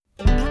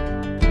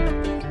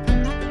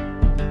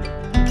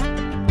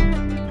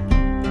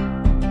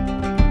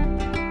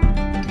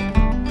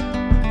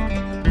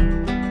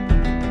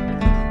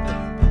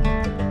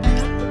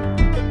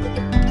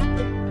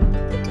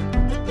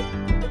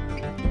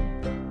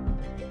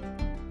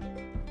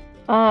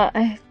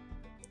I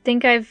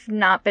think I've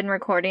not been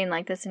recording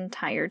like this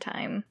entire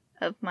time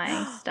of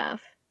my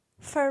stuff.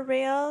 For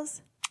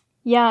reals?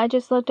 Yeah, I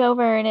just looked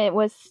over and it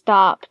was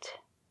stopped.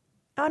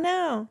 Oh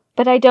no.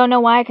 But I don't know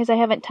why because I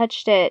haven't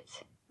touched it.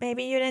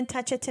 Maybe you didn't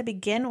touch it to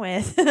begin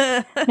with.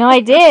 No, I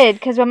did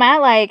because I'm at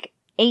like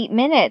 8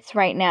 minutes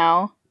right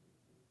now.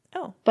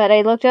 Oh. But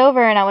I looked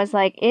over and I was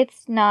like,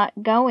 it's not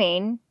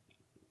going.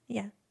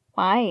 Yeah.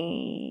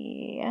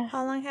 Why?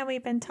 How long have we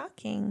been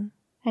talking?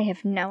 I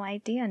have no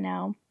idea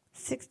now.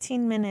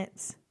 16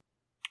 minutes.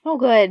 Oh,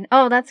 good.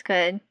 Oh, that's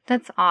good.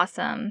 That's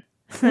awesome.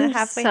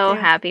 I'm so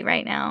happy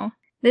right now.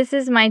 This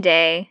is my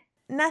day.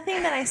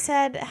 Nothing that I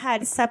said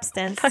had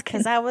substance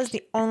because I was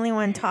the only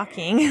one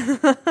talking.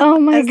 Oh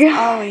my God. As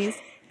always.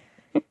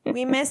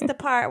 We missed the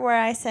part where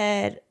I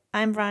said,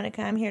 I'm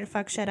Veronica, I'm here to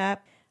fuck shit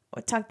up.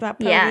 We talked about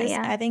produce.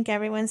 Yeah. I think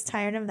everyone's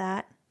tired of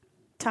that.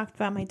 Talked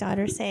about my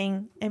daughter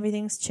saying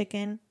everything's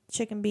chicken,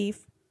 chicken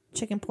beef,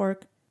 chicken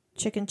pork,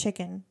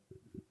 chicken.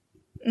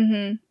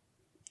 Mm-hmm.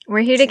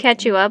 We're here to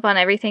catch you up on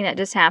everything that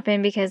just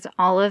happened because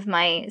all of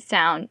my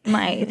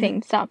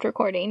thing stopped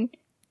recording.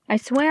 I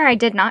swear I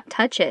did not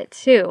touch it,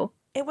 too.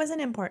 It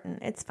wasn't important.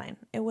 It's fine.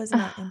 It was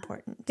not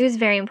important. It was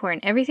very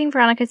important. Everything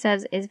Veronica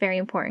says is very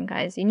important,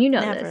 guys. And you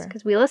know this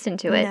because we listen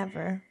to it.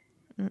 Never.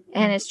 Mm-mm.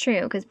 And it's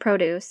true because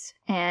produce.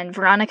 And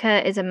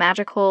Veronica is a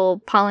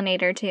magical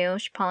pollinator, too.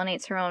 She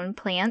pollinates her own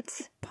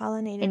plants.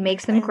 Pollinated and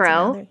makes them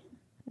grow.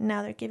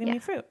 Now they're giving me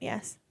fruit,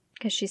 yes.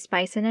 Because she's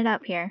spicing it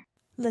up here.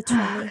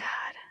 Literally. Oh, God.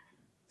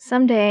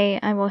 Someday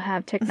I will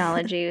have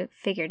technology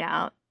figured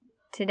out.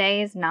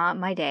 Today is not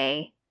my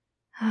day.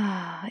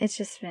 It's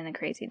just been a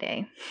crazy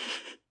day.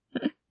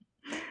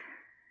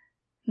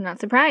 I'm not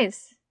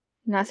surprised.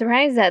 I'm not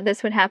surprised that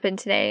this would happen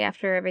today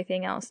after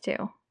everything else,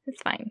 too.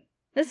 It's fine.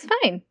 This is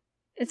fine.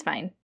 It's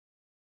fine.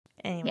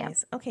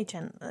 Anyways, okay,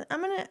 Jen.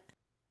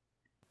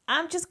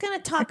 I'm just gonna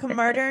talk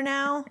murder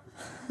now.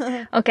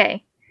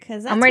 Okay.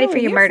 Because I'm ready for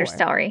your murder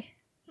story.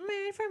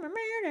 Ready for my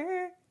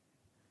murder.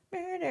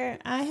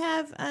 I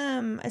have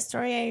a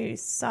story I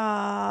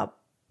saw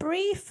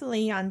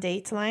briefly on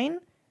Dateline.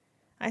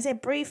 I say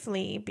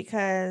briefly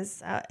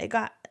because it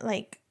got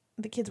like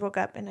the kids woke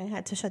up and I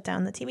had to shut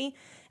down the TV,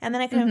 and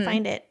then I couldn't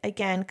find it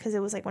again because it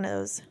was like one of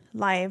those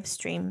live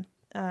stream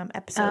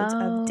episodes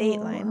of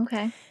Dateline.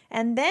 Okay.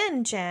 And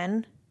then,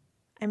 Jen,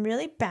 I'm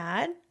really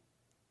bad,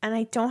 and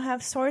I don't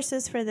have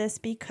sources for this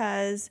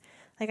because,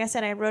 like I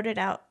said, I wrote it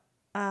out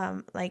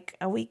like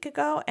a week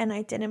ago, and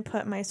I didn't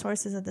put my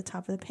sources at the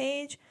top of the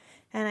page,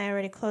 and I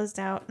already closed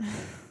out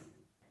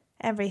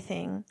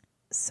everything.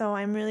 So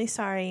I'm really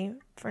sorry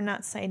for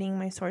not citing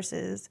my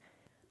sources.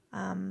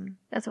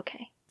 That's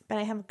okay. But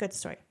I have a good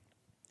story.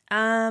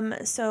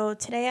 So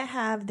today I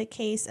have the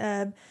case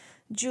of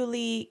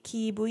Julie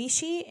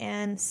Kibuishi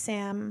and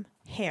Sam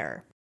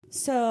Hare.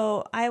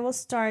 So I will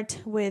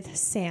start with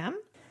Sam.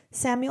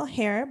 Samuel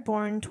Hare,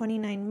 born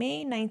 29 May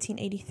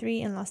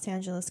 1983 in Los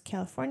Angeles,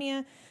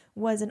 California,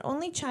 was an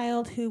only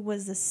child who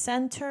was the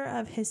center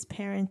of his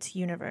parents'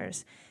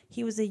 universe.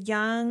 He was a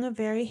young,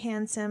 very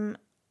handsome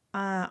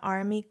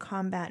Army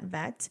combat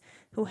vet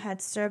who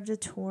had served a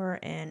tour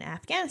in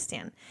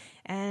Afghanistan.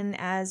 And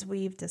as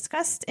we've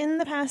discussed in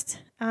the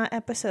past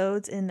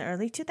episodes, in the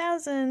early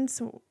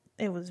 2000s,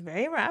 it was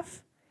very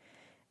rough.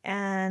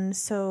 And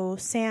so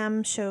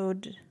Sam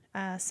showed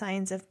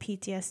signs of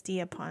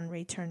PTSD upon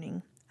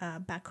returning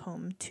back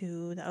home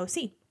to the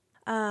OC.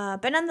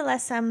 But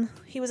nonetheless,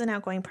 he was an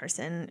outgoing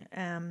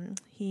person.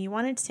 He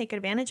wanted to take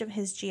advantage of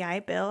his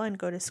GI Bill and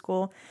go to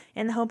school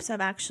in the hopes of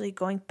actually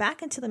going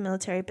back into the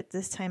military, but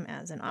this time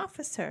as an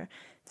officer.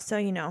 So,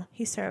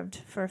 he served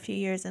for a few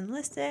years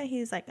enlisted.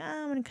 He's like,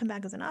 I'm going to come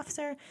back as an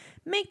officer,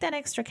 make that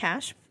extra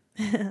cash,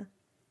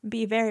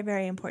 be very,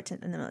 very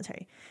important in the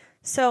military.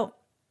 So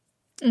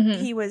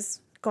he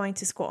was going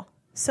to school.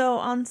 So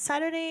on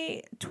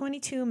Saturday,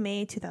 22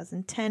 May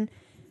 2010,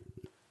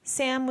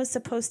 Sam was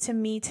supposed to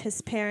meet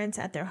his parents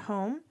at their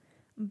home,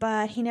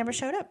 but he never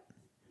showed up.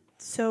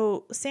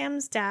 So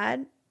Sam's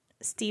dad,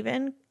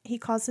 Steven, he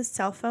calls his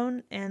cell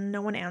phone and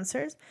no one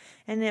answers.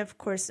 And of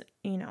course,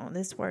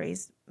 this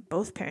worries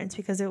both parents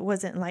because it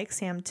wasn't like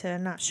Sam to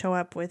not show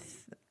up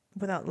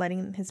without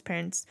letting his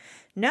parents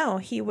know.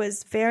 He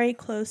was very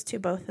close to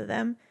both of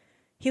them.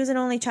 He was an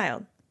only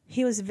child.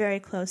 He was very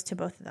close to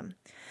both of them.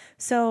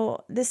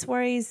 So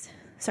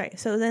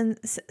then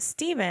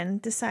Steven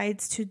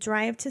decides to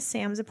drive to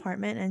Sam's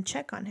apartment and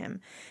check on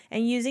him.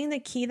 And using the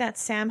key that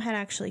Sam had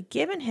actually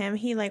given him,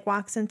 he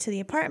walks into the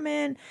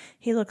apartment.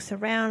 He looks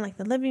around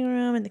the living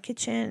room and the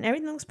kitchen.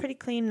 Everything looks pretty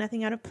clean,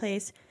 nothing out of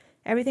place.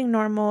 Everything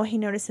normal. He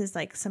notices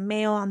some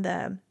mail on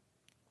the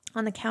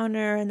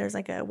counter, and there's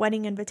a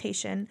wedding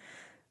invitation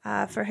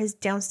for his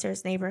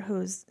downstairs neighbor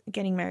who's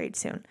getting married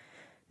soon.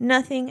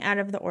 Nothing out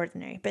of the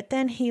ordinary. But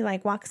then he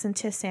walks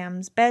into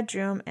Sam's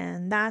bedroom,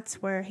 and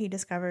that's where he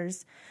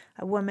discovers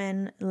a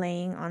woman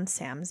laying on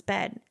Sam's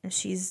bed. And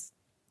she's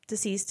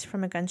deceased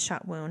from a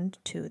gunshot wound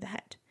to the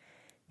head.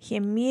 He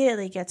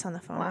immediately gets on the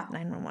phone with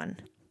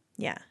 911.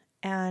 Yeah.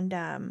 and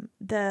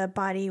the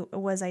body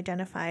was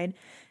identified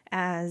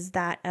as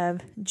that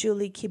of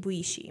Julie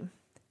Kibuishi.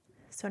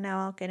 So now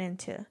I'll get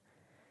into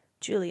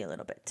Julie a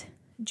little bit.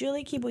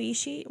 Julie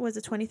Kibuishi was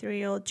a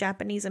 23-year-old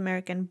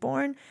Japanese-American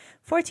born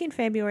 14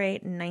 February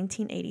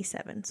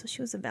 1987. So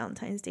she was a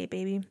Valentine's Day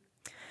baby.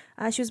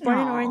 She was born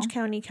in Orange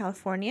County,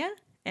 California,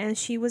 and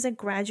she was a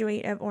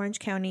graduate of Orange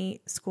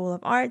County School of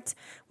Art,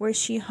 where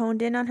she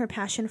honed in on her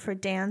passion for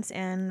dance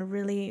and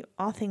really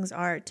all things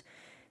art.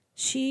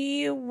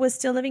 She was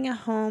still living at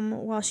home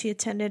while she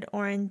attended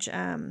Orange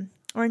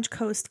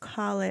Coast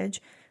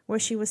College, where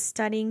she was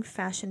studying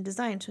fashion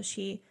design. So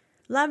she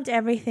loved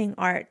everything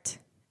art,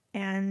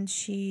 and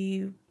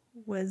she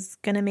was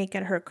going to make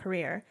it her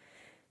career.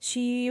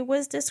 She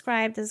was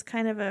described as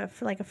kind of a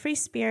free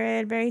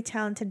spirit, very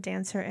talented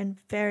dancer, and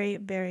very,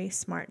 very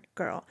smart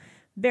girl.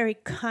 Very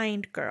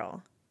kind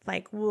girl.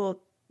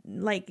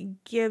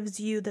 Gives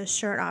you the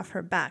shirt off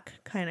her back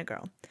kind of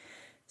girl.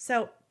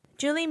 So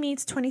Julie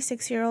meets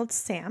 26-year-old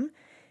Sam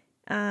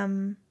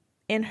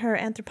in her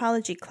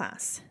anthropology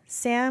class.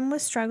 Sam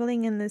was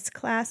struggling in this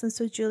class, and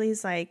so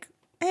Julie's like,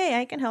 hey,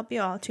 I can help you,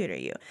 I'll tutor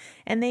you.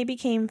 And they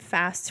became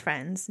fast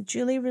friends.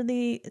 Julie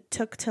really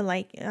took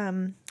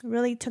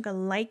a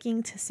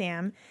liking to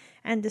Sam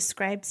and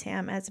described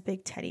Sam as a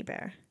big teddy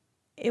bear.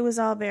 It was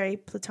all very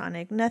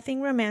platonic,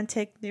 nothing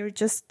romantic. They were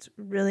just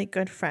really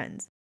good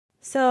friends.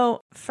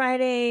 So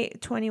Friday,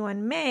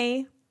 21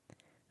 May,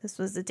 this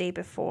was the day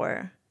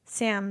before,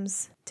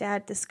 Sam's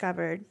dad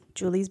discovered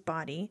Julie's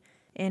body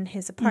in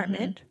his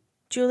apartment. Mm-hmm.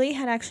 Julie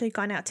had actually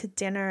gone out to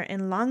dinner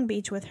in Long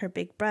Beach with her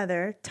big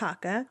brother,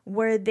 Taka,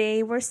 where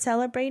they were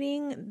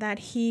celebrating that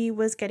he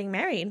was getting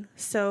married.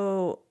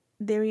 So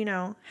they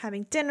were,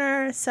 having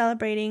dinner,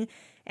 celebrating,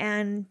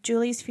 and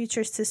Julie's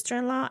future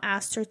sister-in-law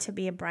asked her to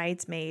be a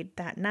bridesmaid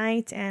that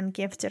night and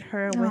gifted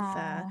her with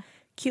a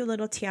cute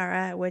little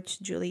tiara, which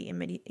Julie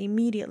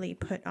immediately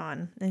put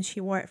on, and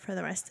she wore it for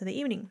the rest of the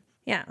evening.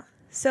 Yeah.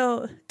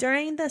 So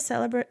during the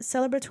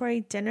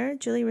celebratory dinner,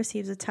 Julie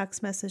receives a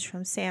text message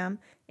from Sam.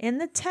 In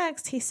the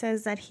text, he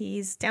says that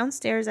he's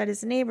downstairs at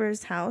his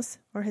neighbor's house,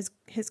 or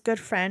his good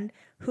friend,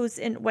 whose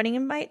wedding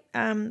invite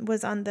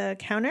was on the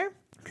counter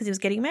because he was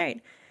getting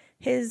married.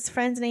 His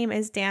friend's name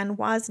is Dan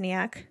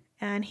Wozniak,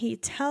 and he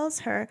tells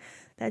her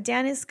that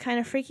Dan is kind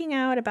of freaking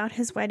out about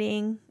his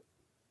wedding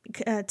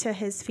to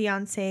his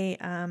fiancée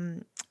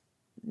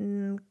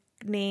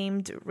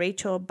named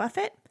Rachel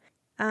Buffett.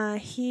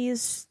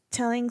 He's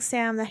telling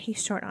Sam that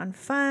he's short on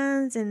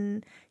funds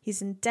and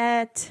he's in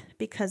debt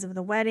because of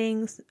the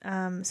weddings.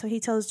 So he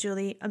tells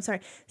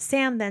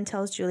Sam then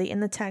tells Julie in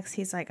the text,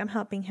 he's like, I'm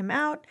helping him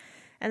out,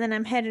 and then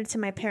I'm headed to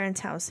my parents'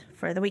 house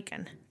for the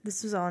weekend.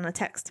 This was all in a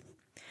text.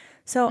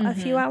 So a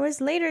few hours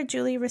later,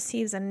 Julie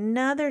receives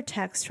another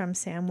text from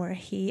Sam where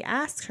he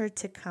asks her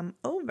to come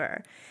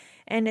over.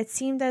 And it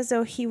seemed as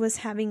though he was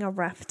having a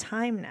rough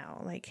time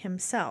now, like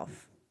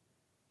himself.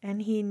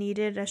 And he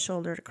needed a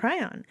shoulder to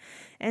cry on.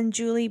 And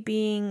Julie,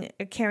 being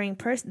the caring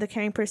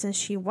person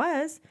she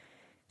was,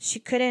 she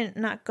couldn't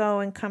not go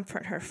and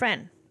comfort her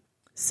friend.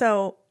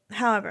 So,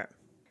 however,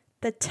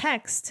 the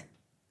texts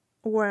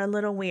were a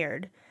little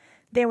weird.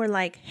 They were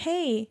like,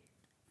 hey,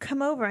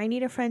 come over, I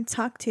need a friend to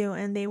talk to.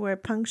 And they were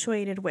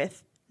punctuated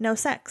with no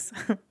sex.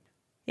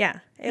 Yeah,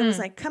 it was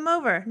like, come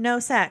over, no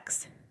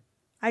sex.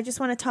 I just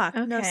want to talk,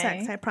 no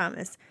sex, I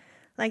promise.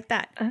 Like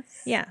that.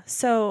 Yeah.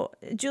 So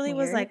Julie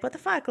was like, what the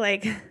fuck?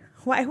 Like,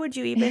 why would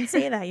you even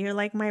say that? You're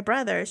like my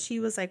brother. She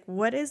was like,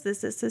 what is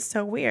this? This is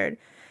so weird.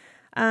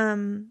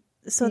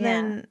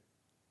 Then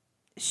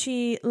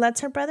she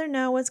lets her brother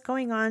know what's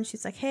going on.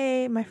 She's like,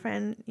 hey, my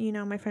friend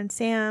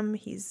Sam,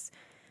 he's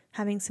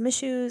having some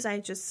issues. I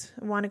just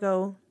want to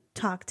go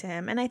talk to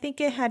him. And I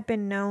think it had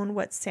been known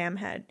what Sam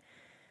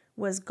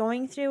was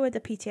going through with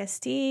the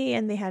PTSD,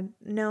 and they had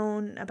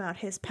known about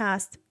his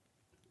past.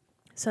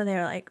 So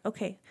they're like,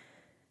 okay.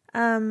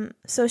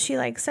 So she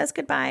says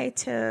goodbye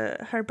to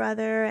her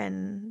brother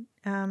and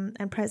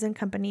present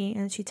company,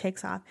 and she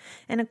takes off.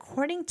 And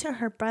according to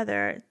her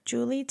brother,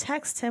 Julie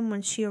texts him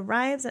when she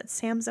arrives at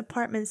Sam's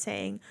apartment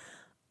saying,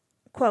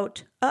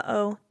 quote,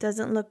 uh-oh,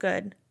 doesn't look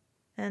good.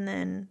 And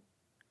then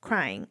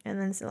crying.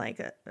 And then it's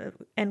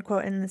end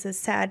quote. And it's a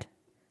sad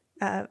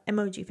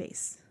emoji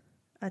face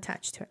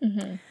attached to it.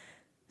 Mm-hmm.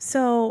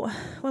 So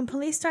when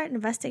police start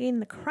investigating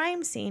the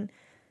crime scene,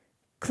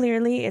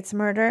 clearly it's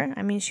murder.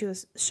 I mean, she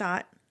was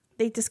shot.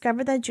 They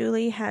discovered that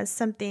Julie has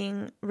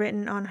something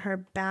written on her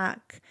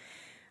back.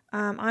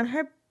 On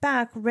her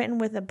back, written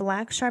with a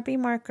black Sharpie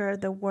marker,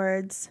 the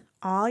words,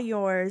 all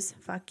yours,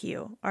 fuck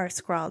you, are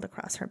scrawled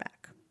across her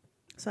back.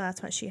 So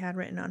that's what she had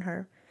written on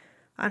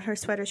her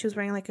sweater. She was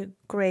wearing a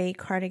gray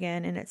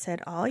cardigan, and it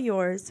said, all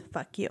yours,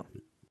 fuck you.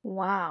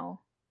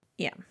 Wow.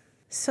 Yeah.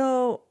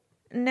 So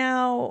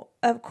now,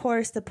 of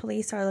course, the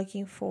police are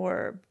looking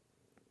for,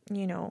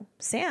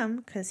 Sam,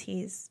 because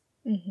he's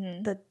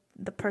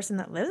the person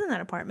that lives in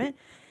that apartment.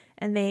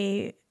 And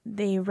they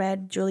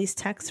read Julie's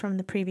text from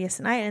the previous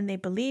night, and they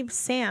believe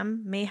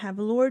Sam may have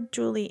lured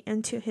Julie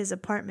into his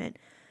apartment,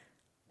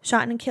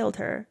 shot and killed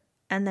her,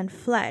 and then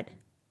fled.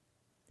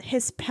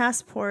 his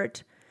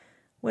passport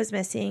was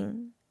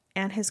missing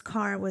and his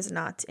car was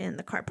not in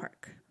the car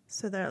park.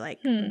 So they're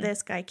like,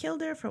 this guy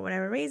killed her for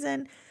whatever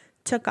reason,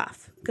 took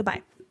off.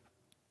 Goodbye.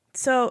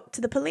 So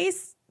to the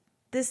police,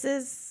 this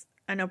is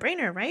a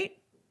no-brainer, right?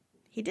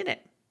 He did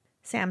it.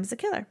 Sam's the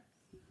killer.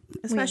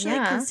 Especially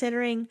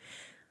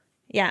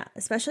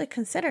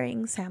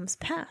considering Sam's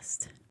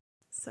past.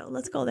 So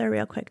let's go there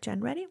real quick, Jen.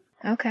 Ready?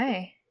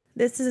 Okay.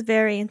 This is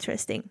very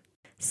interesting.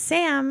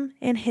 Sam,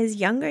 in his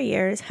younger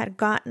years, had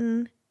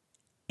gotten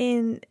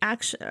he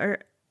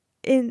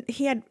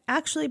had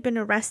actually been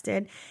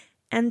arrested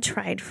and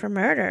tried for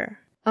murder.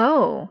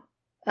 Oh,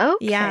 okay.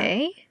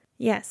 Yeah.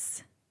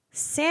 Yes.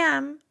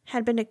 Sam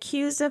had been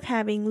accused of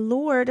having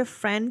lured a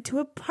friend to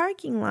a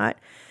parking lot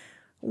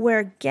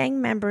where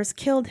gang members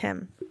killed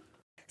him.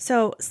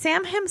 So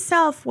Sam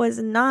himself was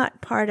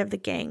not part of the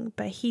gang,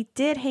 but he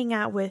did hang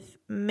out with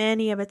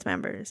many of its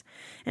members.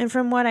 And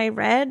from what I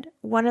read,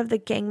 one of the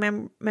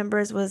gang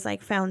members was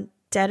like found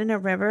dead in a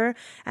river,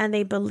 and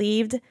they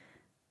believed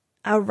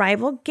a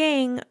rival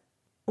gang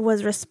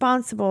was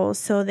responsible,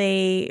 so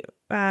they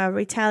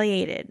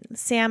retaliated.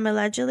 Sam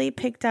allegedly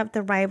picked up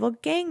the rival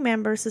gang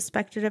member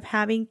suspected of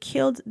having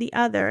killed the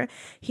other.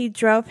 He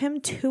drove him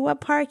to a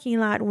parking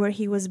lot where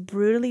he was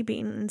brutally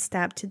beaten and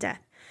stabbed to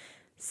death.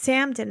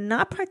 Sam did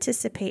not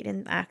participate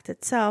in the act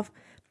itself,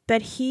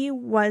 but he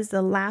was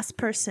the last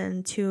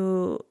person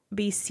to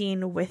be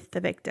seen with the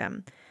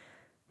victim.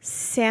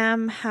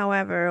 Sam,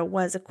 however,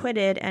 was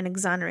acquitted and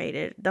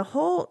exonerated. The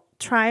whole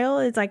trial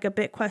is like a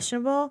bit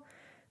questionable,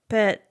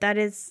 but that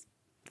is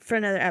for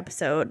another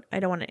episode. I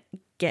don't want to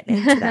get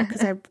into that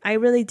because I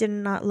really did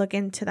not look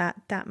into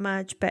that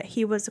much, but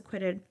he was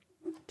acquitted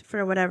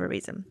for whatever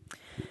reason.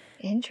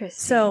 Interesting.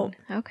 So,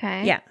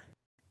 okay. Yeah.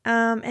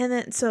 And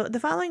then, so the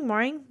following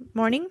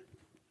morning,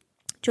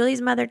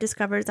 Julie's mother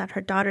discovers that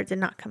her daughter did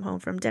not come home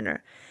from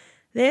dinner.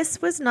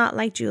 This was not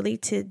like Julie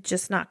to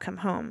just not come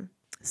home.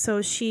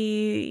 So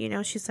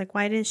she's like,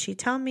 why didn't she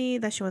tell me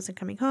that she wasn't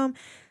coming home?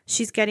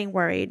 She's getting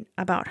worried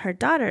about her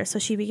daughter. So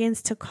she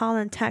begins to call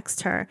and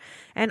text her.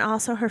 And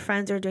also her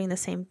friends are doing the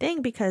same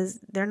thing because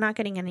they're not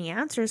getting any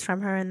answers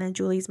from her. And then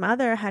Julie's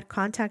mother had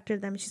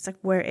contacted them. She's like,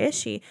 where is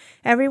she?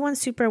 Everyone's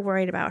super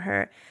worried about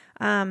her.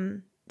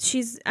 And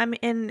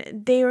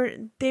they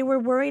were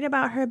worried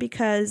about her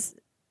because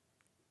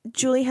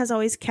Julie has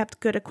always kept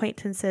good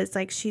acquaintances.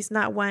 Like, she's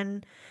not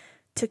one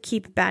to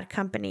keep bad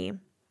company.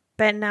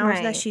 But now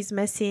that she's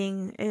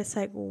missing, it's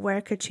like,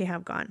 where could she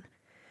have gone?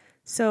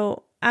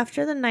 So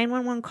after the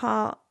 911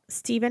 call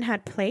Stephen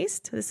had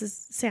placed, this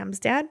is Sam's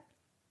dad,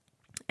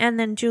 and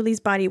then Julie's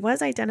body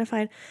was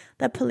identified,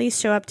 the police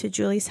show up to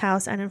Julie's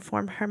house and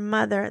inform her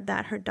mother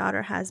that her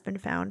daughter has been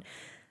found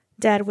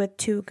dead with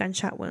 2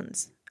 gunshot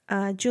wounds.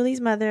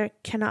 Julie's mother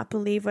cannot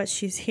believe what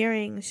she's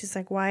hearing. She's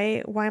like,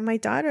 why my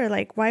daughter?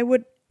 Like, why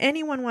would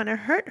anyone want to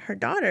hurt her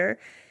daughter?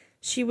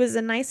 She was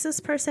the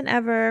nicest person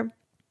ever.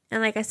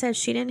 And like I said,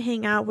 she didn't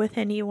hang out with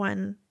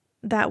anyone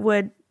that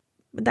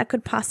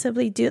could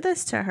possibly do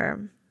this to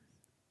her.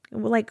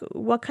 Like,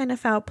 what kind of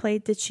foul play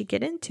did she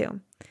get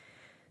into?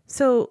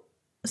 So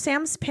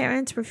Sam's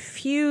parents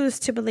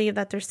refused to believe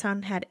that their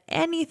son had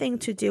anything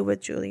to do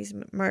with Julie's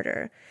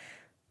murder.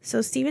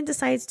 So Stephen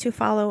decides to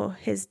follow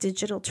his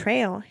digital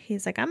trail.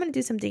 He's like, I'm going to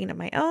do some digging of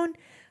my own.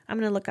 I'm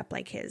going to look up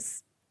like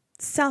his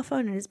cell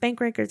phone and his bank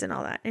records and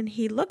all that. And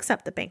he looks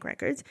up the bank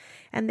records,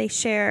 and they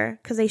share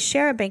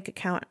a bank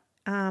account.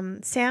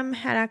 Sam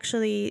had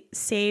actually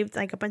saved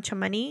like a bunch of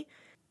money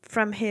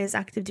from his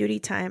active duty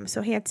time.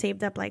 So he had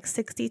saved up like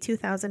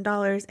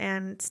 $62,000,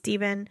 and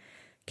Stephen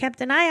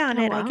kept an eye on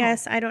it. Wow. I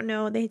guess. I don't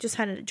know. They just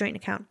had a joint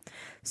account.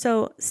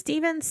 So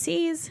Stephen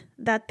sees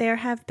that there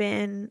have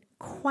been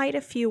quite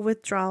a few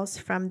withdrawals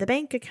from the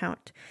bank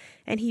account,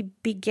 and he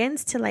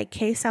begins to like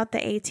case out the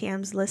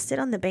ATMs listed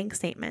on the bank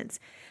statements.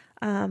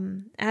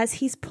 As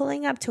he's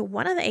pulling up to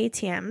one of the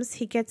ATMs,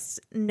 he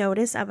gets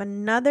notice of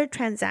another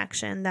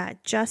transaction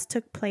that just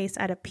took place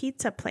at a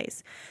pizza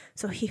place.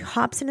 So he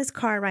hops in his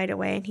car right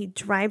away and he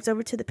drives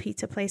over to the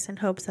pizza place in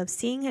hopes of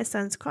seeing his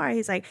son's car.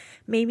 He's like,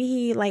 maybe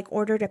he like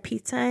ordered a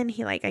pizza and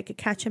I could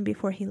catch him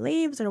before he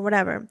leaves or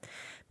whatever.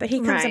 But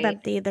he comes up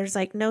empty. There's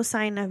like no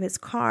sign of his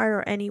car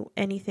or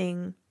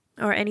anything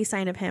or any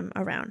sign of him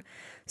around.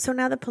 So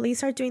now the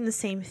police are doing the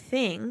same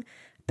thing,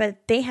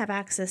 but they have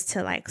access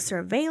to like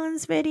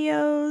surveillance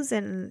videos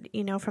and,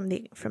 from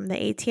the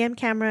ATM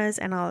cameras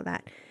and all of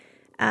that.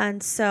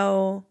 And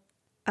so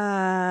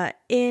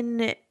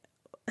in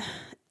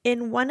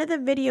one of the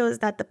videos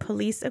that the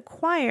police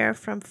acquire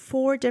from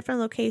 4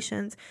 different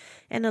locations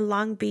in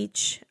Long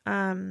Beach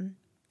and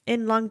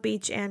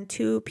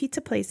 2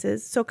 pizza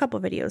places, so a couple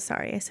videos,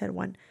 sorry, I said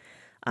one.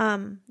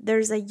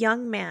 There's a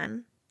young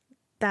man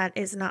that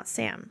is not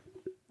Sam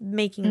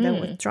making the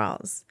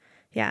withdrawals.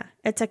 Yeah,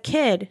 it's a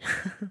kid.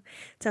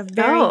 It's a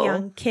very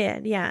young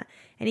kid. Yeah,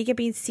 and he could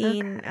be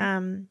seen.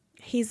 Okay.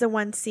 He's the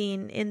one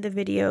seen in the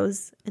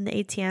videos, in the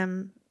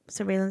ATM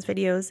surveillance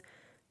videos,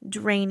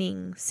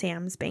 draining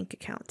Sam's bank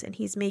account, and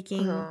he's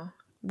making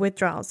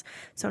withdrawals.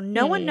 So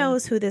no one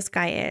knows who this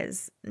guy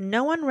is.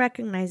 No one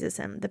recognizes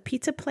him. The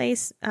pizza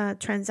place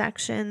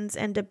transactions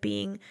end up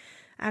being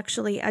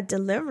actually a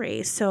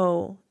delivery.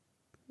 So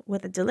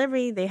with a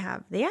delivery, they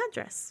have the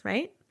address,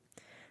 right?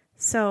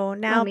 So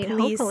now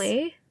police...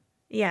 hopefully.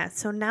 Yeah,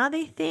 so now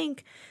they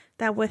think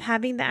that with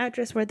having the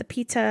address where the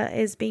pizza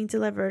is being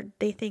delivered,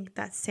 they think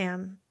that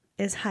Sam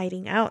is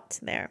hiding out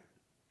there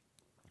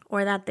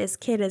or that this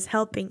kid is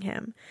helping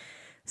him.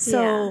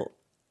 So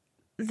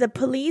the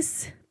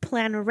police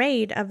plan a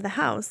raid of the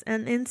house,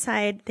 and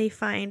inside they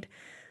find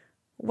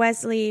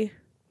Wesley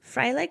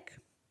Freilich.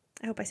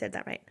 I hope I said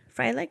that right.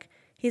 Freilich.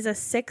 He's a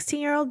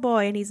 16-year-old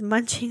boy, and he's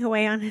munching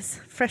away on his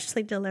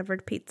freshly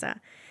delivered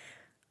pizza.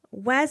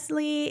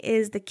 Wesley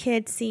is the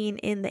kid seen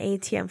in the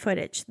ATM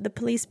footage. The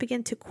police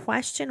begin to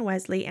question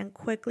Wesley and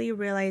quickly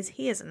realize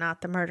he is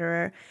not the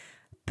murderer,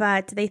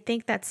 but they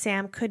think that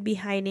Sam could be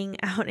hiding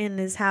out in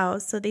his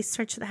house. So they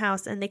search the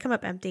house and they come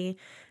up empty.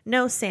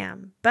 No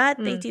Sam, but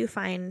they do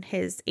find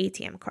his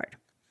ATM card.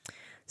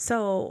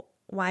 So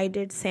why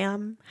did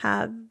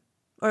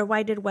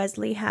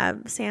Wesley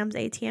have Sam's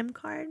ATM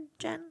card,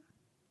 Jen?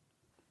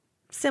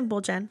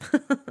 Simple, Jen.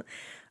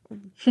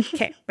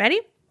 Okay, ready?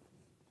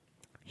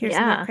 Here's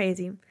some more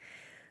crazy.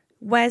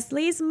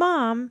 Wesley's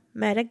mom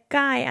met a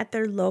guy at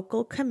their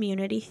local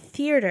community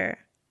theater.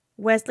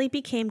 Wesley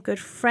became good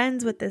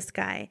friends with this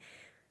guy.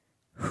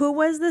 Who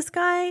was this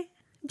guy,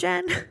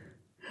 Jen?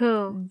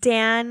 Who?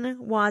 Dan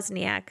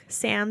Wozniak,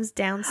 Sam's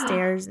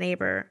downstairs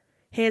neighbor.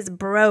 His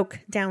broke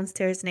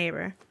downstairs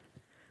neighbor.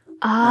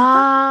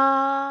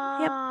 Oh.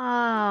 Yep.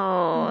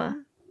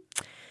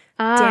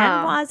 Oh.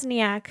 Dan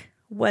Wozniak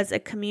was a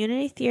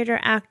community theater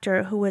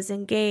actor who was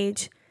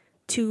engaged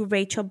to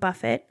Rachel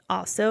Buffett,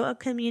 also a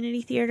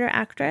community theater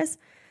actress.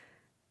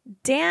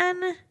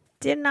 Dan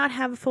did not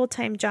have a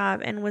full-time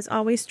job and was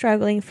always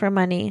struggling for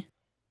money.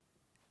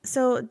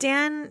 So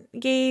Dan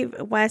gave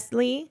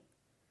Wesley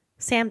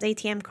Sam's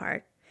ATM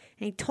card,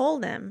 and he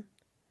told him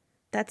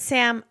that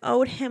Sam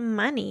owed him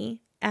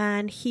money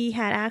and he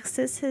had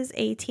accessed his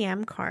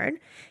ATM card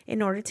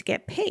in order to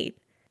get paid.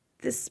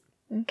 This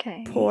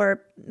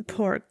poor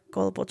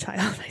gullible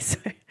child, I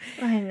swear.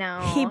 I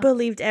know. He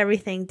believed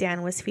everything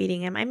Dan was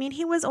feeding him. I mean,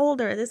 he was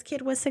older. This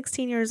kid was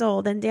 16 years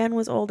old, and Dan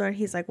was older, and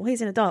he's like, well,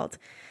 he's an adult.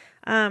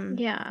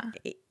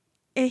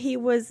 He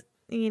was,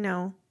 he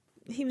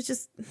was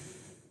just,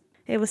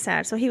 it was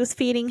sad. So he was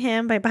feeding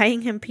him by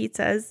buying him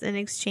pizzas in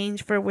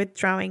exchange for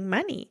withdrawing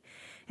money.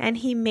 And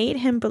he made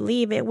him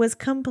believe it was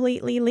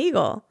completely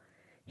legal.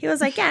 He was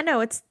like, yeah,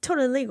 no, it's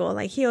totally legal.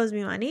 Like, he owes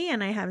me money,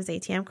 and I have his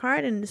ATM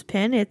card and his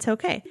PIN. It's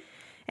okay.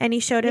 And he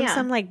showed him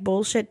some like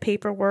bullshit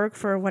paperwork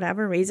for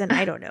whatever reason.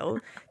 I don't know,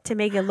 to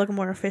make it look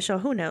more official.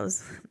 Who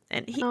knows?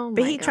 And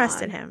he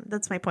trusted him.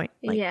 That's my point.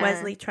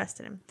 Wesley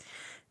trusted him.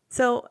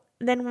 So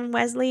then when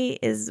Wesley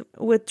is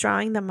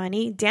withdrawing the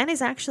money, Dan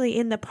is actually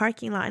in the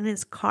parking lot in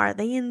his car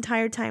the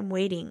entire time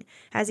waiting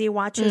as he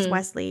watches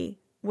Wesley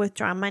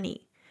withdraw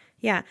money.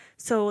 Yeah.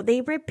 So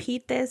they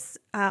repeat this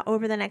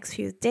over the next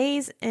few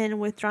days and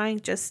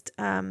withdrawing just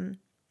like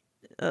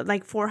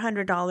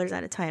 $400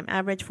 at a time,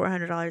 average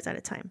 $400 at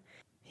a time.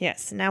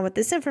 Yes. Now, with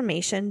this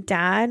information,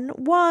 Dan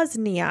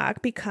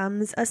Wozniak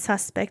becomes a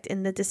suspect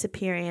in the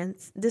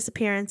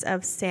disappearance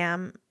of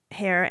Sam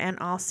Hare, and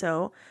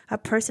also a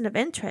person of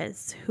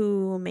interest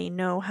who may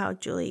know how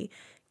Julie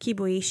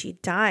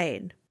Kibuishi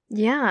died.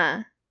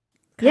 Yeah.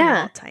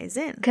 All ties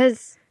in.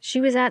 Because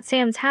she was at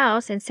Sam's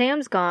house, and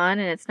Sam's gone,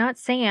 and it's not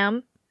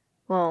Sam.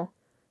 Well.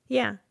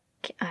 Yeah.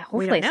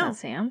 Hopefully it's not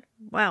Sam.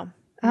 Wow.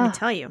 Let me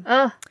tell you.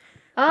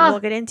 We'll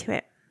get into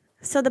it.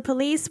 So the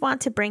police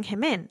want to bring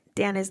him in.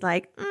 Dan is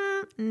like,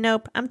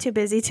 nope, I'm too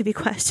busy to be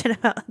questioned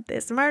about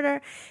this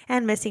murder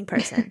and missing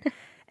person.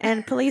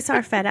 And police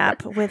are fed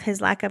up with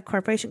his lack of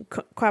cooperation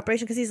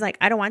because he's like,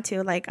 I don't want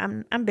to. Like,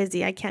 I'm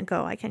busy. I can't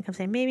go. I can't come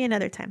say maybe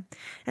another time.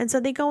 And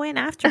so they go in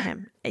after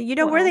him. You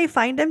know where they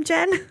find him,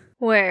 Jen?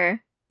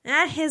 Where?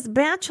 At his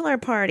bachelor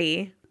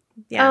party.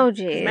 Yeah. Oh,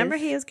 geez. Remember,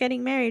 he was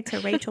getting married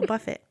to Rachel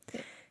Buffett.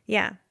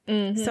 Yeah.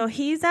 Mm-hmm. So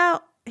he's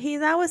out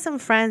with some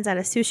friends at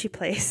a sushi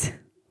place.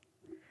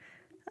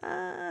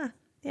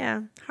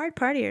 Yeah, hard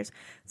partiers.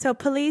 So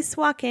police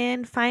walk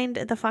in, find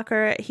the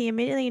fucker. He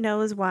immediately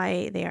knows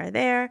why they are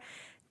there.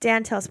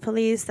 Dan tells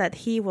police that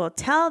he will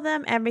tell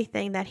them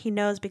everything that he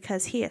knows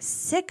because he is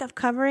sick of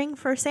covering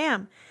for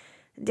Sam.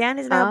 Dan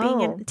is now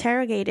being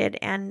interrogated,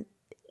 and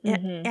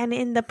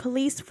in the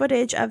police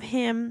footage of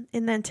him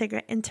in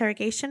the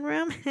interrogation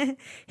room,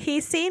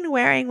 he's seen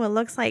wearing what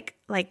looks like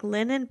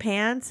linen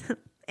pants.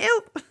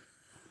 Ew.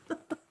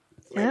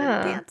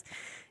 Linen pants.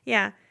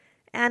 Yeah.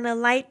 And a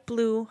light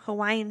blue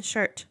Hawaiian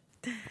shirt.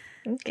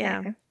 Okay.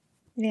 Yeah.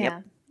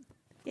 Yep.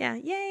 Yeah.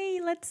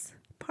 Yay. Let's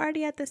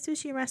party at the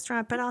sushi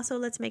restaurant, but also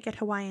let's make it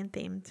Hawaiian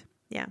themed.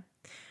 Yeah.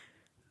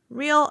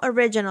 Real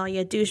original,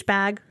 you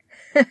douchebag.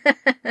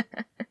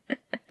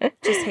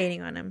 Just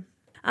hating on him.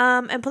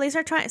 And police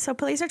are trying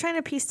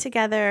to piece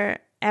together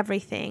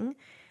everything.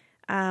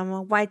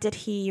 Why did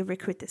he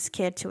recruit this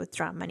kid to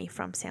withdraw money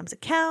from Sam's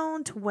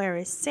account? Where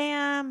is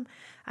Sam?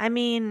 I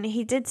mean,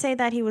 he did say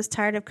that he was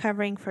tired of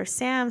covering for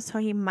Sam, so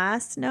he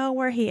must know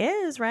where he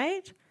is,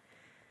 right?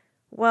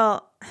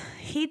 Well,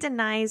 he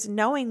denies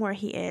knowing where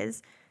he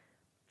is.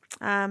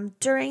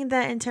 During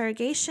the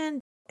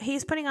interrogation,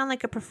 he's putting on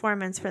like a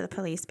performance for the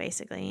police,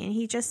 basically, and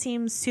he just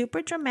seems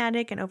super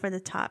dramatic and over the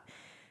top.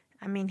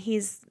 I mean,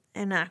 he's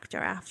an actor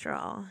after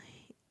all.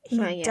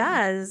 He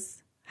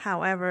does,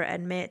 however,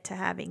 admit to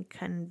having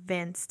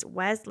convinced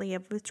Wesley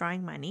of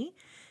withdrawing money,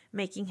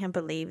 making him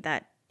believe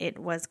that it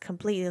was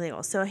completely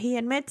legal. So he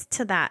admits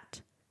to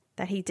that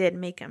he did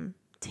make him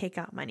take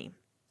out money.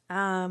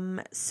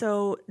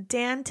 So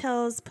Dan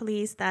tells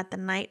police that the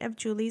night of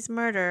Julie's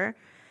murder,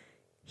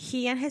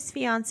 he and his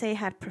fiance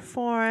had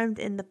performed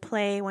in the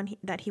play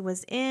that he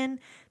was in.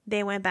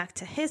 They went back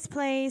to his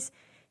place.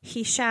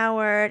 He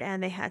showered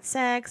and they had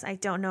sex. I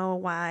don't know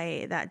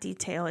why that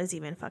detail is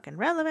even fucking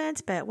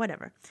relevant, but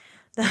whatever.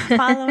 The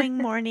following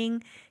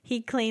morning,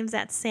 he claims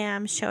that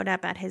Sam showed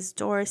up at his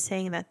door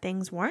saying that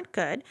things weren't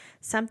good.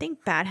 Something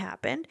bad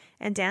happened.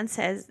 And Dan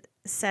says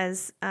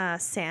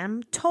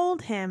Sam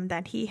told him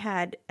that he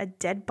had a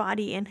dead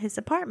body in his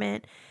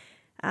apartment.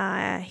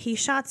 He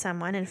shot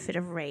someone in a fit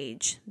of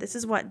rage. This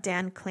is what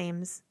Dan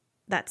claims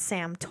that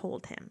Sam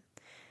told him.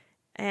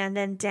 And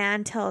then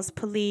Dan tells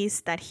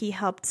police that he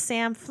helped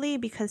Sam flee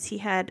because he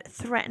had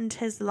threatened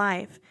his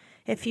life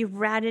if he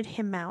ratted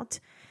him out,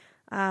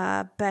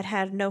 but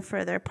had no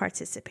further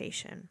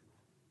participation.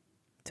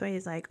 So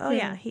he's like, oh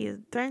yeah, he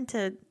threatened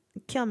to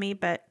kill me,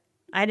 but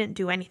I didn't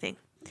do anything.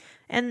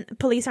 And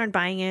police aren't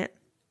buying it.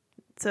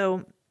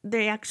 So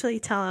they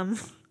actually tell him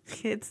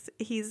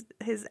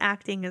his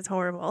acting is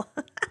horrible.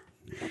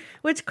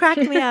 Which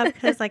cracked me up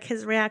because like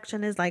his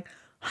reaction is like,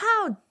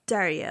 how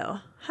dare you?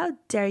 How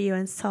dare you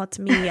insult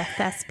me, a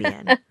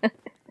thespian?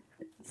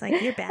 It's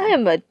like, you're bad. I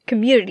am a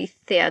community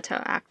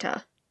theater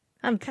actor.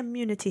 I'm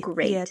community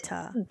great.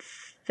 Theater. I'm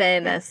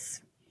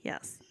famous.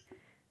 Yes.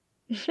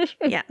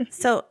 Yeah.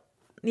 So,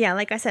 yeah,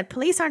 like I said,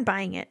 police aren't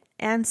buying it.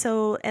 And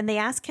they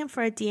ask him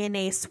for a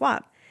DNA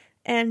swab.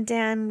 And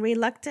Dan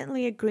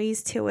reluctantly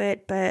agrees to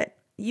it, but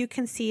you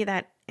can see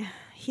that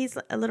he's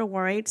a little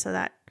worried.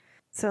 So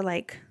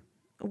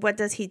what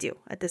does he do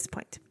at this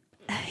point?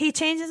 He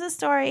changes the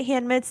story. He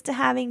admits to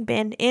having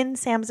been in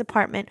Sam's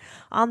apartment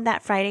on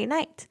that Friday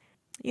night.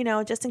 You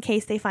know, just in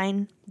case they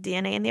find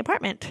DNA in the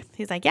apartment.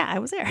 He's like, yeah, I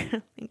was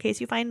there. In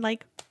case you find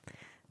like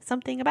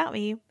something about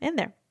me in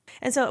there.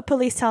 And so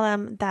police tell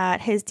him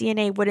that his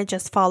DNA wouldn't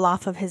just fall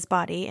off of his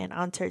body and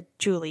onto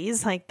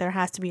Julie's. Like, there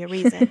has to be a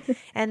reason.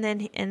 and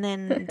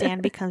then Dan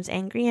becomes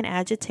angry and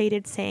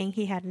agitated, saying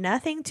he had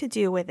nothing to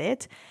do with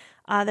it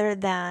other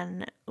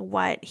than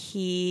what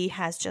he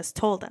has just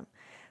told him.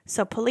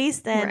 So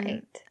police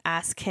then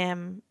ask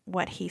him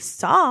what he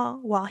saw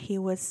while he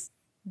was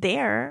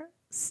there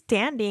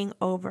standing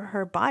over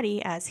her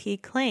body, as he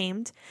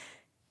claimed,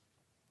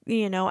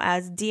 you know,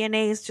 as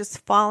DNA is just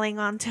falling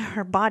onto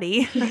her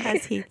body,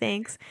 as he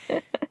thinks.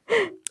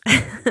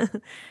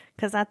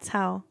 Because that's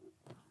how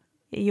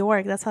you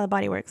work. That's how the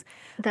body works.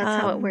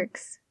 That's how it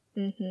works.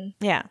 Mm-hmm.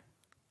 Yeah.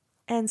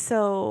 And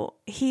so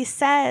he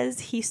says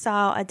he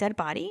saw a dead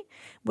body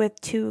with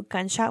 2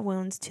 gunshot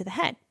wounds to the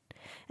head.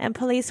 And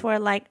police were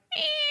like,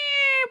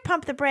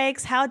 pump the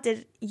brakes. How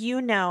did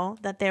you know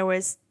that there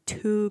was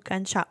 2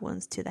 gunshot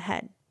wounds to the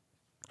head?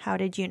 How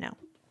did you know?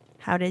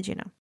 How did you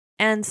know?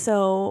 And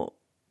so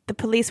the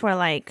police were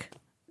like,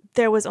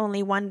 there was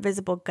only 1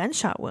 visible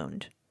gunshot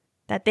wound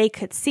that they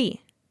could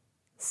see.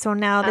 So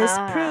now this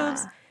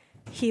proves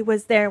he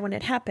was there when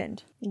it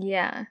happened.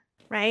 Yeah.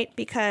 Right?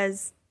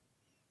 Because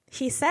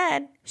he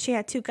said she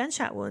had 2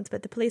 gunshot wounds,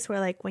 but the police were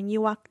like, when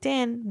you walked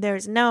in,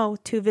 there's no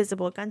 2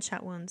 visible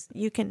gunshot wounds.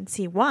 You can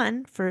see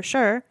 1 for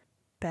sure,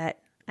 but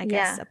I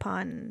guess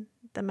upon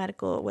the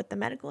medical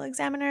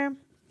examiner,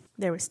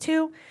 there was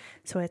 2,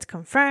 so it's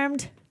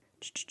confirmed.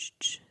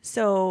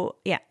 So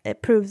yeah,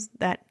 it proves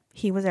that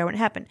he was there when it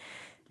happened.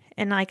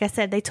 And like I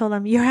said, they told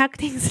him, your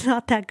acting's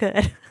not that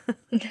good.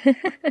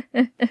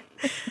 That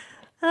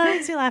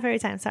makes me laugh every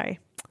time. Sorry.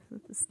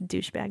 This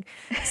douchebag.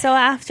 So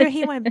after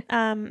he went,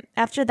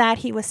 after that,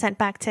 he was sent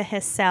back to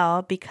his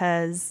cell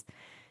because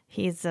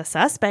he's a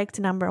suspect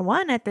number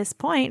 1 at this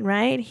point,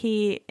 right?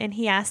 He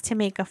asked to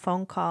make a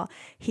phone call.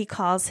 He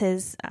calls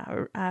his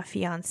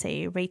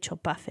fiance, Rachel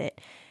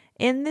Buffett.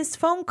 In this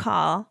phone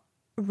call,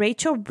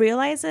 Rachel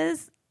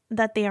realizes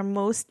that they are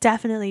most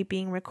definitely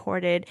being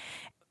recorded.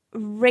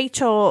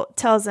 Rachel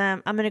tells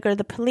him, I'm going to go to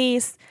the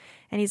police.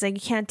 And he's like,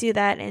 you can't do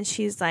that. And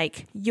she's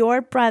like,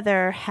 your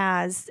brother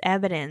has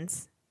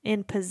evidence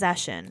in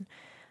possession.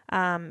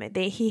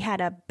 He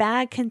had a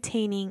bag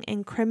containing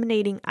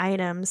incriminating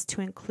items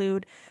to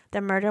include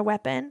the murder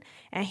weapon.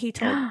 And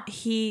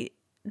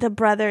the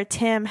brother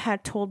Tim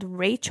had told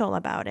Rachel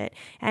about it,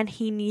 and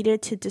he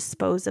needed to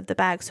dispose of the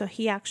bag. So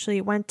he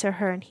actually went to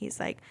her and he's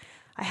like,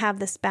 I have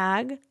this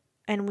bag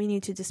and we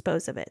need to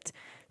dispose of it.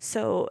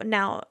 So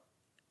now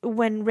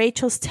when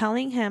Rachel's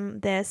telling him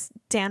this,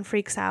 Dan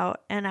freaks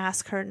out and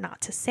asks her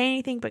not to say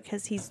anything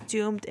because he's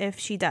doomed if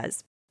she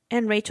does.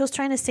 And Rachel's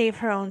trying to save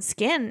her own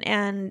skin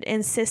and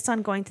insists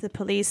on going to the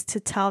police to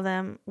tell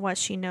them what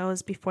she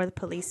knows before the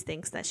police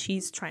thinks that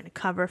she's trying to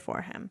cover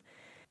for him.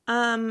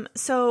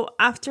 So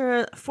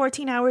after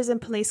 14 hours in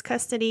police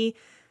custody,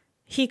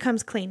 he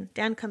comes clean.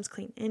 Dan comes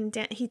clean.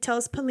 And he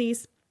tells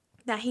police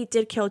that he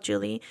did kill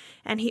Julie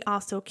and he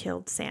also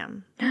killed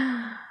Sam.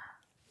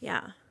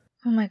 Yeah.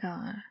 Oh my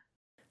God.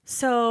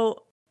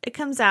 So it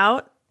comes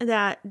out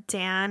that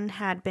Dan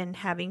had been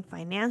having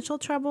financial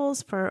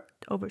troubles for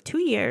over 2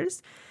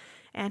 years,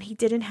 and he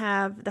didn't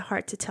have the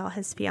heart to tell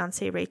his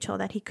fiancée Rachel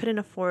that he couldn't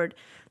afford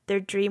their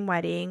dream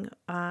wedding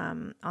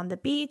on the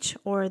beach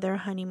or their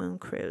honeymoon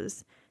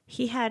cruise.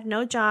 He had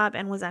no job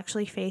and was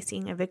actually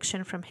facing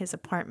eviction from his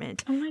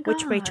apartment,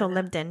 which Rachel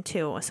lived in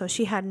too. So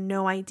she had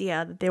no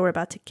idea that they were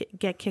about to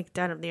get kicked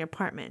out of the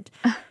apartment.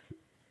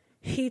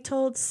 He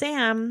told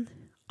Sam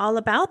all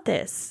about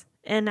this.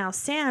 And now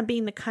Sam,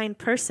 being the kind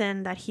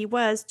person that he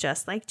was,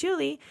 just like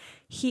Julie,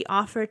 he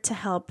offered to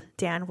help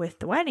Dan with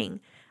the wedding.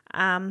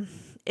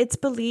 It's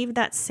believed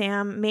that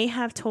Sam may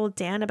have told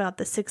Dan about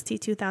the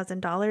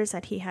 $62,000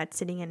 that he had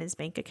sitting in his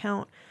bank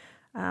account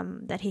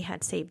that he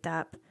had saved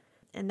up.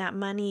 And that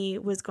money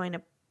was going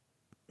to,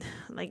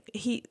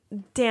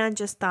 Dan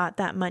just thought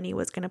that money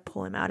was going to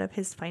pull him out of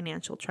his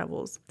financial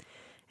troubles.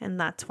 And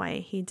that's why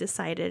he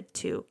decided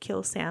to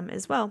kill Sam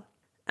as well.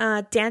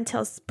 Dan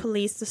tells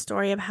police the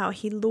story of how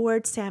he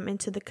lured Sam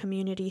into the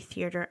community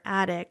theater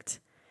attic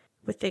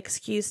with the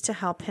excuse to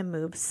help him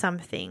move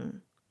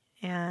something.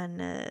 And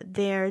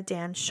there,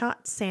 Dan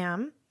shot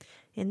Sam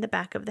in the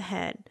back of the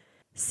head.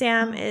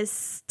 Sam is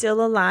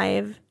still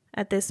alive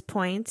at this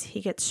point.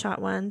 He gets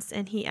shot once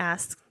and he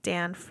asks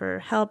Dan for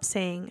help,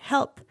 saying,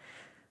 "Help,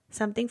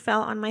 something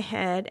fell on my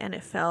head and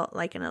it felt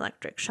like an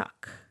electric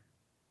shock."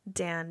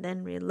 Dan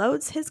then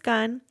reloads his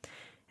gun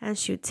and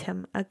shoots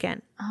him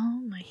again.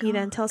 Oh my God. He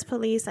then tells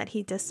police that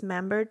he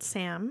dismembered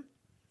Sam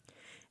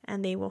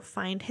and they will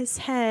find his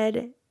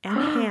head and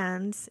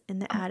hands in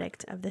the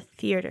attic of the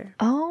theater.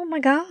 Oh my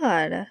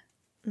God.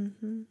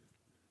 Mm-hmm.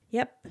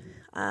 Yep.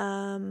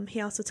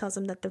 He also tells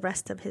him that the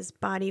rest of his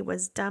body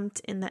was dumped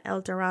in the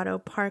El Dorado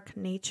Park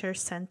Nature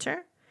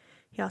Center.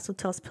 He also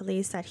tells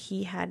police that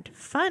he had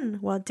fun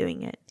while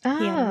doing it.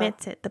 He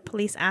admits it. The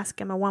police ask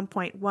him at one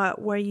point,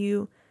 what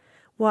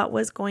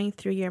was going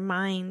through your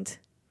mind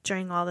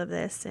during all of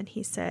this? And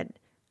he said,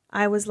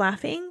 I was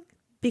laughing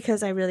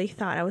because I really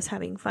thought I was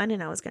having fun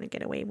and I was going to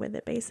get away with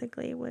it,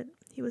 basically what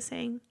he was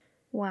saying.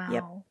 Wow.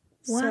 Yep.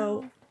 Wow.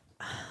 So,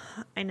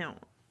 I know.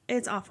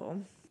 It's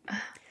awful.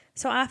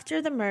 So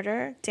after the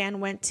murder,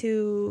 Dan went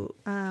to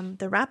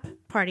the wrap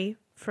party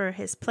for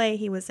his play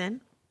he was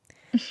in.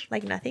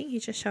 Like nothing. He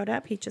just showed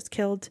up. He just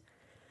killed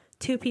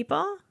 2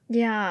 people.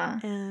 Yeah.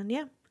 And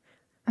yeah.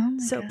 Oh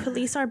my So God.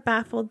 police are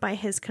baffled by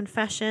his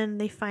confession.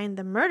 They find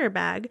the murder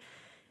bag.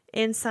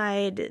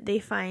 Inside, they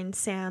find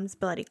Sam's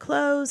bloody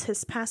clothes,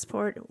 his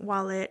passport,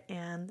 wallet,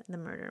 and the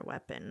murder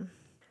weapon.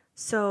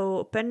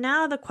 So, but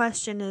now the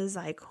question is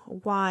like,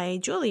 why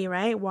Julie,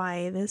 right?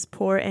 Why this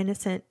poor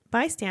innocent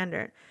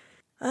bystander?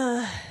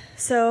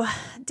 So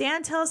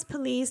Dan tells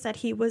police that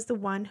he was the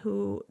one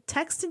who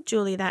texted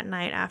Julie that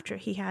night after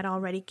he had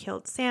already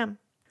killed Sam.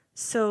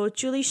 So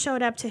Julie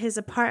showed up to his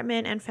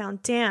apartment and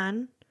found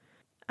Dan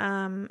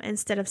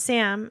instead of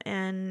Sam,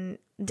 and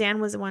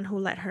Dan was the one who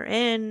let her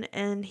in,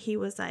 and he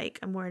was like,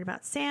 I'm worried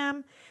about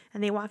Sam.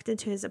 And they walked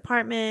into his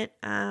apartment,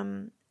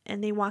 and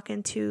they walk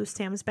into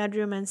Sam's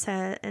bedroom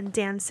and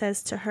Dan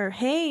says to her,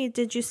 "Hey,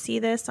 did you see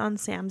this on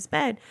Sam's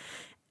bed?"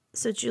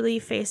 So Julie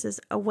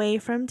faces away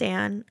from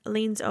Dan,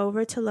 leans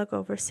over to look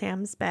over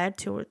Sam's bed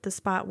to the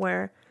spot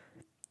where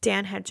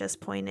Dan had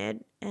just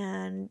pointed,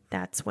 and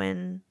that's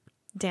when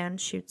Dan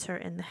shoots her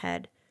in the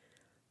head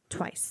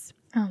twice.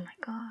 Oh my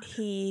God.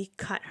 He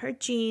cut her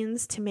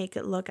jeans to make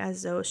it look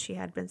as though she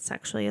had been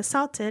sexually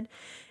assaulted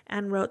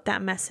and wrote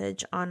that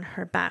message on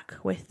her back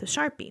with the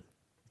Sharpie.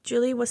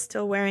 Julie was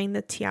still wearing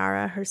the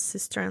tiara her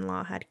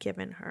sister-in-law had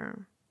given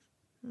her.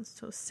 It was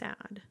so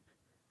sad.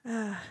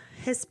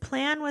 His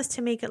plan was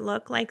to make it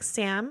look like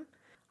Sam,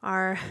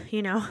 our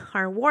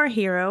war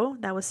hero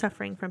that was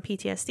suffering from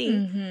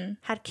PTSD,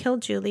 had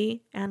killed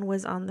Julie and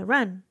was on the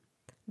run.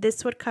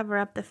 This would cover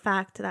up the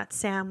fact that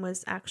Sam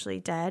was actually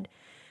dead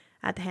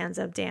at the hands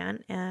of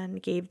Dan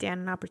and gave Dan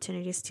an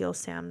opportunity to steal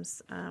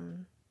Sam's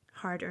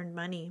hard-earned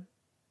money,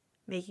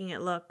 making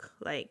it look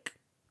like,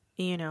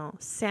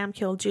 Sam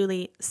killed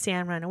Julie,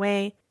 Sam ran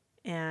away,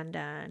 and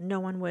no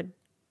one would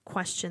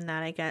question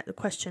that,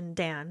 question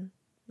Dan.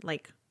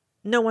 Like,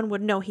 no one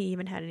would know he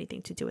even had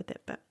anything to do with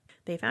it, but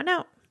they found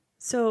out.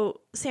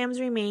 So Sam's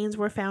remains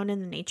were found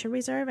in the nature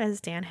reserve, as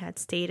Dan had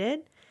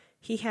stated.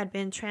 He had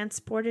been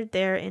transported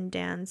there in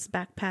Dan's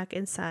backpack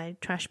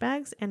inside trash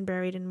bags and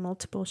buried in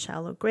multiple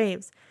shallow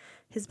graves.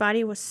 His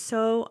body was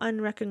so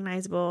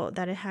unrecognizable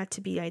that it had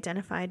to be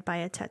identified by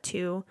a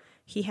tattoo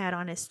he had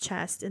on his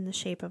chest in the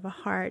shape of a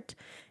heart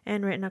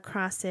and written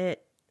across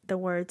it the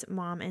words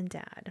 "Mom and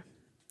Dad,"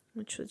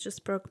 which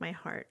just broke my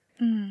heart.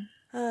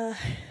 Uh,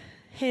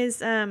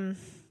 his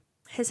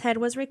head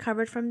was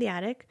recovered from the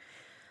attic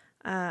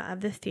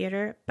of the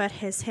theater, but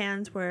his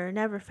hands were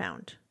never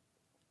found.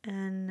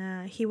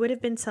 And he would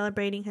have been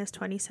celebrating his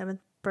 27th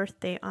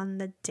birthday on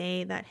the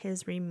day that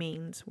his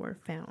remains were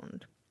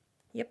found.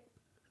 Yep.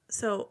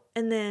 So,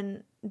 and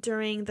then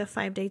during the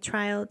 5-day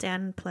trial,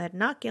 Dan pled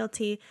not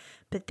guilty,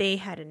 but they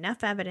had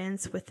enough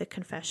evidence with the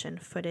confession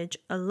footage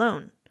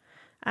alone.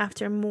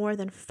 After more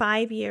than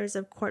 5 years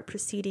of court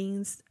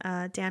proceedings,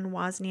 Dan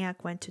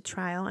Wozniak went to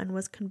trial and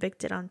was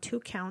convicted on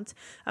 2 counts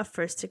of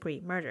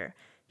first-degree murder.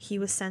 He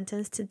was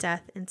sentenced to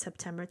death in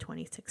September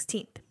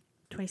 2016.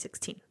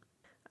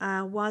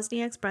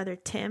 Wozniak's brother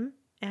Tim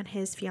and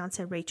his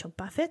fiancée Rachel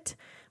Buffett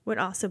would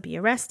also be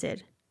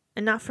arrested,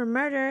 and not for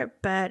murder,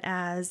 but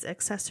as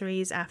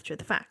accessories after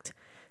the fact.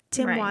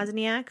 Tim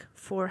Wozniak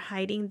for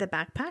hiding the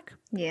backpack.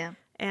 Yeah.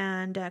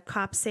 And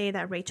cops say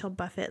that Rachel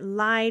Buffett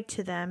lied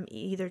to them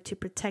either to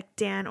protect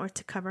Dan or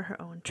to cover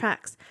her own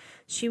tracks.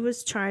 She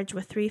was charged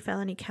with 3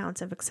 felony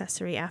counts of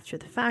accessory after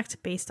the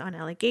fact based on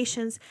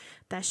allegations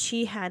that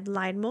she had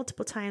lied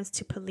multiple times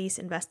to police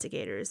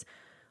investigators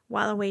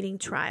while awaiting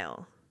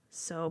trial.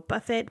 So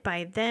Buffett,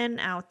 by then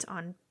out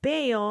on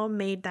bail,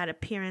 made that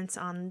appearance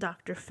on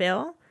Dr.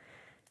 Phil.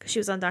 She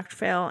was on Dr.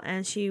 Phil,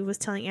 and she was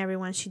telling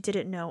everyone she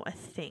didn't know a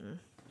thing.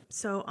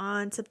 So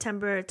on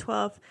September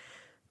 12th,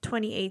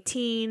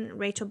 2018,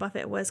 Rachel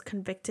Buffett was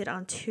convicted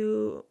on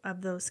 2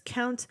 of those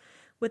counts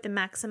with the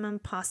maximum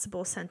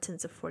possible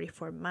sentence of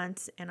 44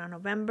 months. And on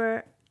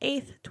November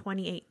 8th,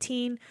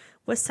 2018,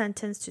 was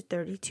sentenced to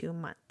 32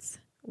 months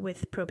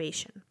with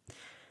probation,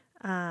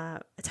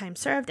 time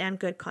served, and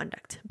good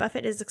conduct.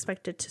 Buffett is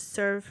expected to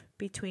serve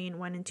between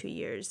 1 and 2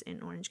 years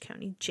in Orange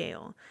County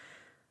Jail.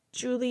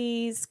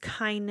 Julie's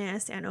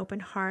kindness and open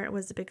heart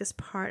was the biggest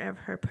part of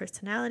her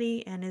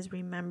personality and is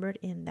remembered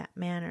in that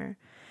manner.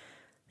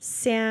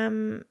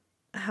 Sam,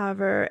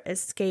 however,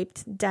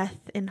 escaped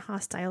death in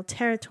hostile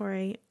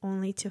territory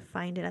only to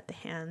find it at the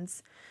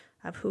hands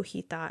of who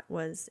he thought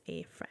was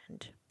a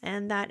friend.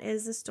 And that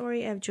is the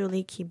story of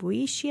Julie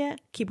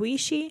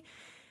Kibuishi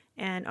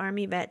and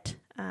Army vet,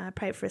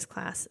 Private First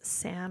Class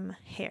Sam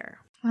Hare.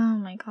 Oh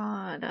my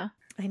God.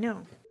 I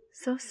know.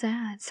 So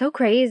sad. So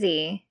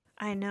crazy.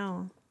 I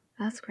know.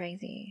 That's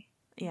crazy.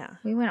 Yeah.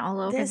 We went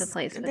all over the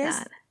place with this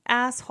that.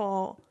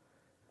 Asshole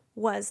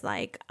was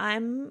like,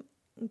 I'm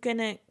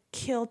gonna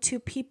kill 2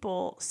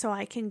 people so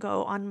I can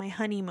go on my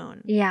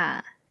honeymoon.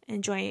 Yeah.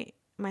 Enjoy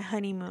my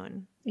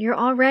honeymoon. You're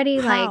already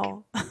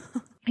How?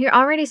 you're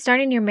already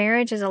starting your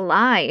marriage as a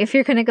lie if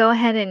you're going to go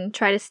ahead and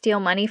try to steal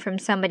money from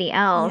somebody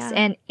else.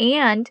 Yeah.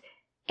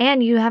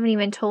 And you haven't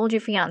even told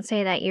your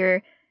fiance that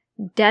you're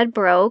dead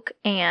broke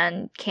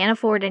and can't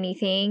afford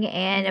anything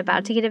and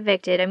about to get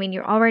evicted. I mean,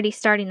 you're already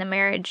starting the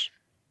marriage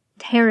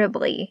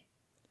terribly.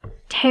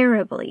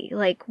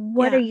 Like,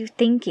 what are you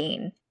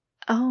thinking?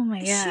 Oh my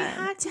God. She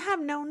had to have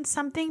known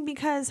something,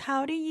 because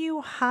how do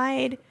you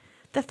hide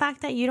the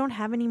fact that you don't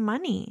have any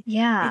money?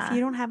 Yeah. If you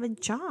don't have a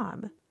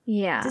job.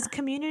 Yeah. Does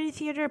community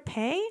theater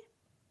pay?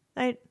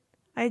 I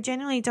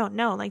genuinely don't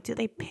know. Like, do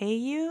they pay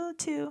you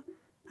to,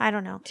 I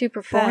don't know. To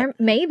perform?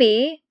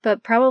 Maybe,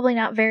 but probably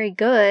not very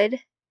good.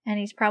 And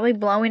he's probably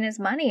blowing his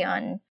money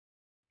on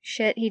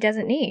shit he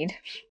doesn't need.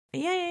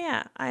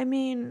 Yeah. I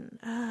mean,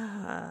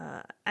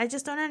 I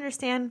just don't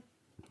understand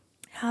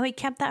how he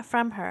kept that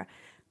from her.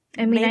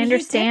 I mean, I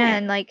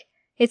understand, like,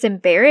 it's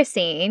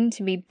embarrassing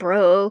to be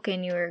broke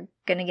and you're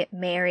going to get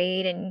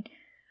married and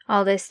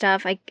all this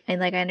stuff. I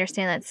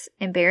understand that's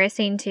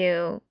embarrassing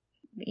to,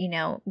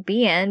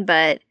 be in,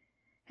 but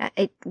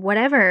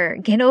whatever,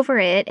 get over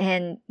it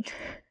and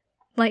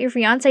let your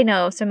fiance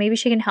know so maybe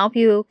she can help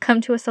you come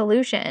to a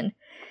solution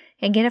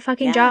and get a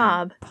fucking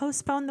job.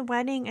 Postpone the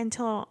wedding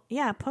until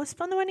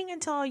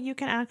you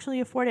can actually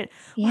afford it.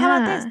 Yeah. Well, how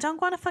about this? Don't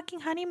go on a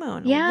fucking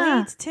honeymoon. Yeah.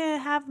 Wait to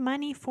have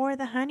money for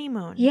the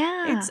honeymoon.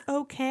 Yeah. It's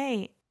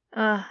okay.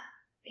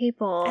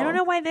 People. I don't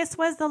know why this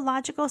was the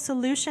logical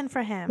solution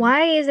for him.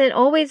 Why is it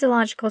always the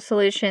logical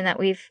solution that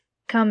we've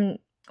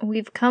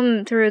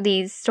come through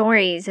these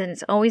stories and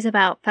it's always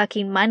about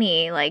fucking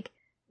money? Like,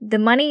 the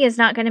money is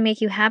not going to make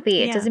you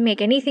happy. It doesn't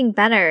make anything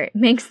better. It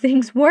makes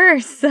things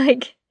worse.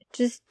 Like,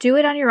 just do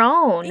it on your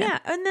own. Yeah,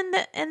 and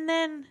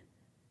then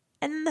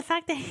the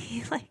fact that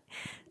he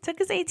took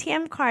his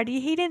ATM card,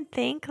 he didn't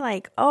think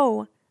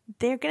oh,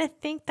 they're gonna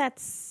think that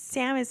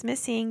Sam is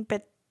missing,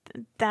 but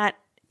that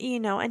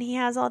and he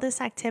has all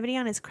this activity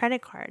on his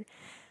credit card.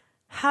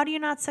 How do you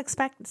not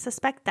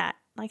suspect that?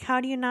 Like, how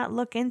do you not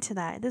look into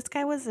that? This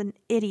guy was an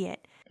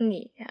idiot.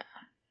 Yeah,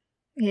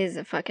 he's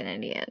a fucking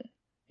idiot.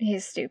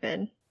 He's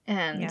stupid,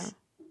 and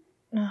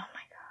oh my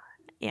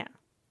God. Yeah,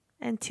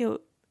 and 2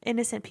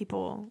 innocent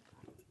people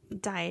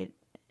died.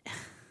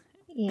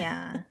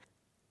 Yeah.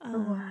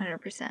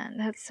 100%.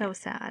 That's so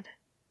sad.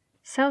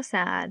 So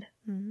sad.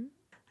 Mm-hmm.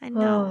 I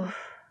know. Oh.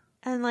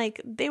 And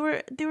they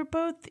were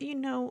both,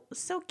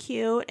 so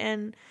cute,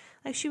 and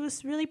she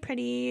was really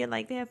pretty.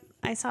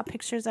 I saw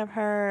pictures of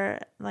her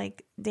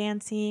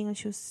dancing, and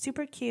she was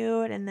super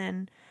cute. And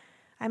then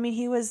I mean,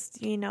 he was,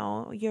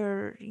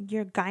 your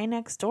guy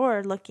next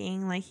door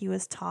looking like he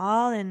was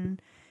tall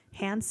and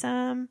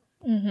handsome.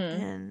 Mm-hmm.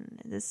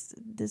 And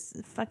this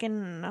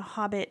fucking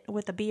hobbit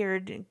with a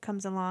beard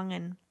comes along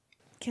and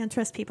can't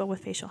trust people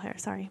with facial hair.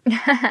 Sorry.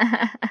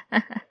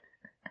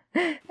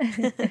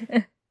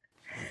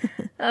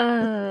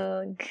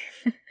 Oh.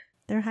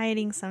 They're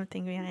hiding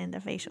something behind the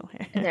facial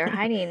hair. They're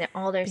hiding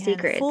all their behind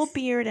secrets. Full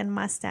beard and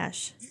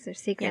mustache. Their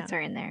secrets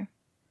are in there.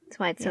 That's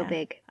why it's so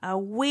big. A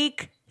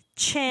weak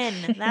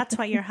chin. That's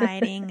what you're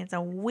hiding. It's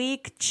a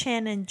weak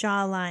chin and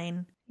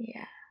jawline.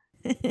 Yeah.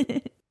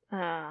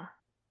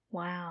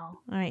 Wow.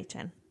 All right,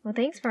 Jen. Well,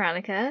 thanks,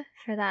 Veronica,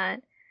 for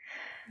that.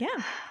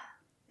 Yeah.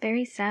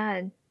 Very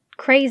sad.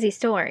 Crazy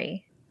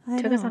story.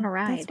 Took us on a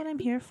ride. That's what I'm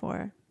here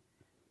for.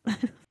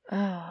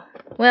 Oh.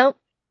 Well,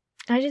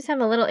 I just have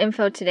a little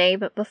info today,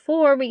 but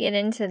before we get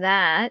into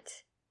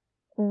that,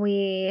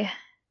 we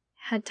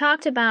had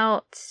talked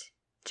about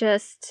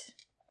just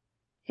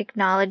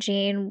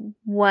acknowledging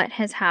what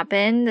has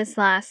happened this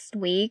last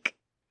week.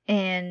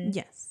 And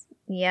yes.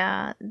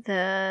 Yeah,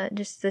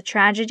 the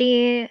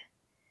tragedy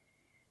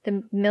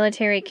the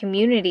military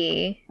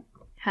community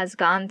has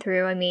gone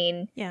through. I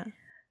mean,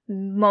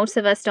 most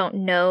of us don't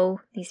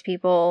know these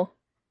people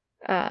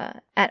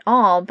at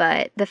all,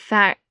 but the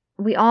fact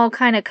we all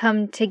kind of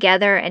come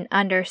together and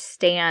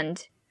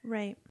understand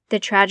the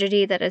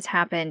tragedy that has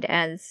happened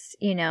as,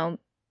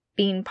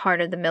 being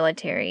part of the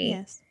military.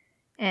 Yes.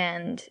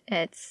 And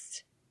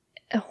it's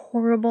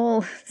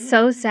horrible,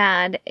 so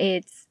sad.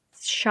 It's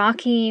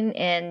shocking,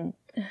 and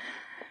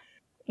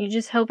you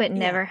just hope it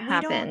never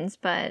happens,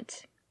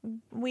 but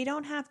we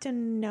don't have to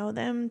know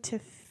them to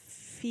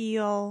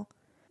feel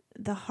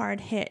the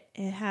hard hit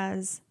it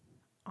has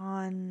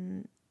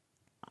on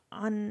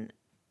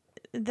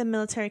the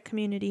military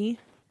community.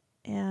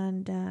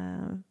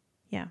 And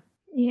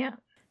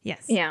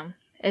yes,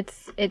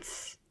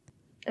 it's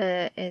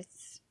a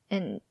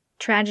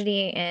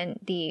tragedy and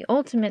the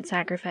ultimate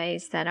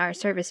sacrifice that our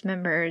service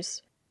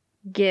members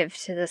give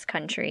to this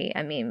country.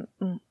 I mean,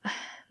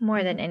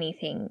 more than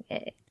anything,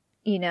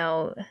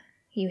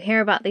 you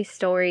hear about these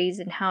stories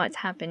and how it's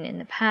happened in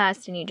the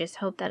past, and you just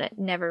hope that it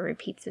never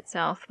repeats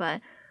itself.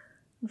 But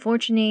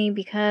unfortunately,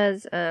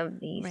 because of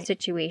these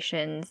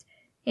situations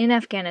in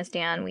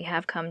Afghanistan, we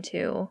have come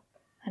to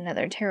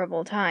another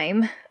terrible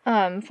time.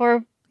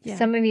 For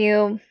some of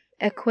you,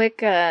 a quick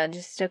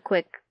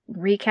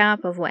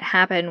recap of what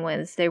happened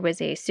was there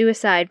was a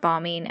suicide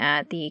bombing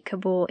at the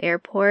Kabul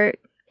airport,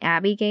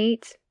 Abbey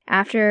Gate.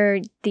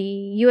 After the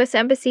U.S.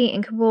 Embassy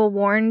in Kabul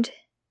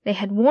they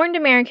had warned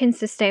Americans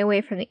to stay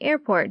away from the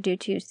airport due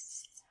to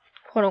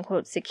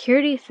quote-unquote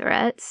security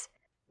threats.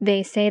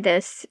 They say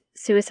this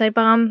suicide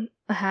bomb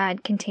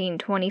had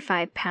contained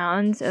 25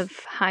 pounds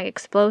of high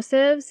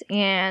explosives,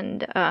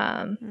 and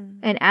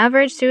an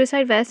average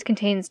suicide vest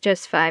contains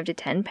just 5 to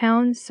 10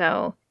 pounds.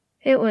 So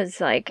they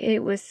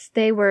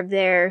were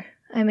there.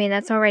 I mean,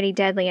 that's already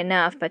deadly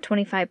enough, but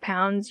 25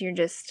 pounds, you're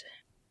just,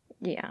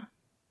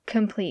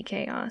 complete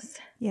chaos.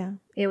 Yeah.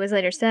 It was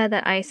later said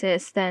that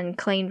ISIS then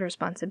claimed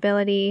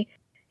responsibility.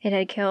 It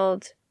had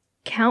killed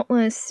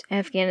countless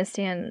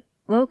Afghanistan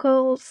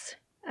locals,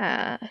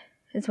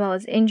 as well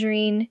as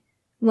injuring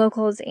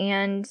locals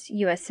and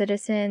U.S.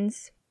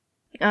 citizens.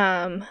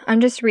 I'm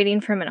just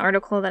reading from an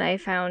article that I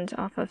found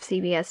off of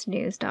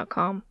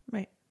CBSNews.com.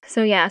 Right.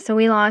 So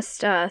we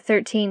lost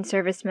 13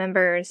 service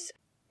members.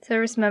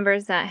 Service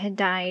members that had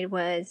died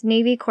was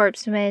Navy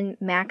Corpsman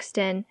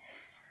Maxton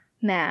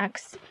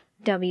Max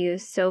W.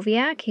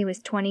 Soviak. He was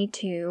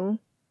 22.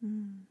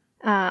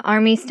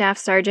 Army Staff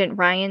Sergeant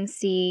Ryan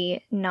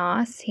C.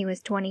 Noss. He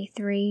was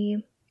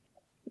 23.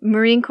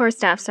 Marine Corps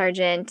Staff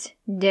Sergeant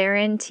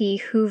Darren T.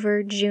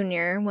 Hoover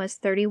Jr. was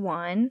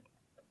 31.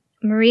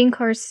 Marine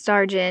Corps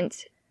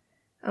Sergeant,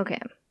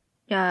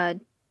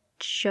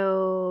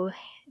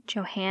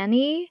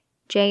 Johanny,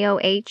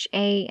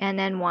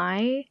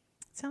 Johanny,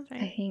 sounds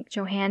right. I think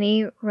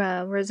Johanny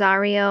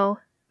Rosario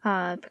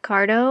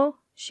Picardo,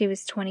 she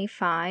was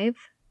 25.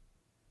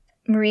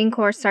 Marine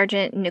Corps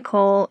Sergeant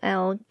Nicole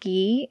L.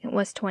 Gee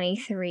was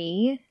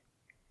 23.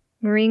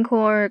 Marine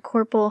Corps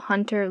Corporal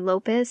Hunter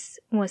Lopez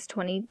was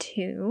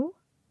 22.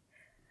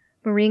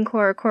 Marine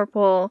Corps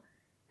Corporal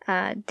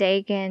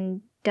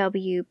Dagan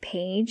W.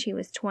 Page, he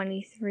was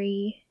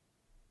 23.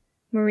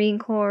 Marine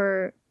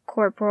Corps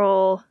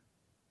Corporal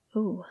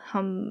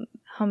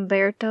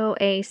Humberto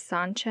A.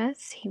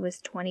 Sanchez, he was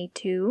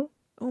 22.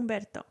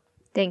 Humberto.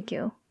 Thank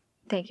you,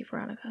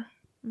 Veronica.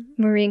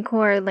 Mm-hmm. Marine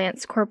Corps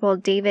Lance Corporal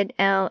David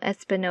L.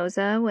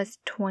 Espinoza was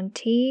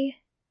 20.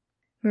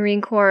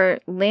 Marine Corps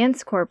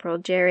Lance Corporal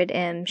Jared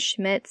M.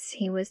 Schmitz,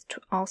 he was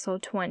also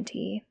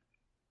 20.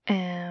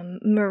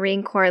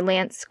 Marine Corps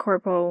Lance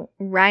Corporal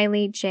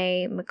Riley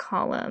J.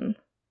 McCollum,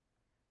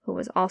 who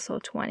was also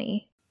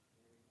 20.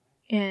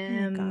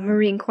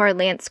 Marine Corps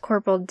Lance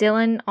Corporal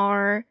Dylan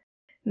R.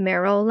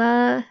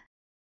 Marola,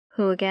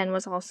 who again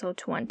was also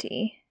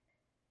 20.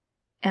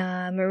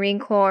 Marine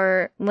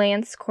Corps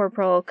Lance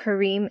Corporal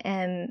Kareem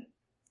M.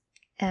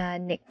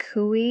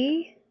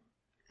 Nikui,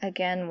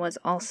 again, was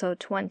also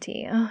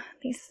 20. Oh,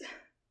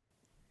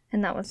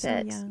 and that was So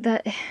it. young.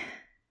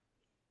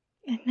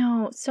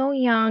 No, so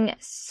young,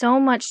 so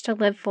much to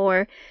live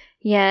for,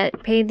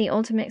 yet paid the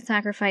ultimate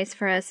sacrifice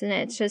for us, and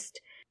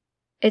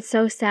it's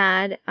so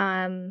sad.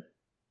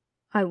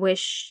 I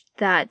wish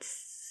that's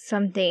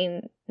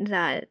something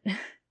that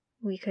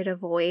we could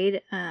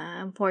avoid.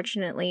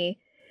 Unfortunately,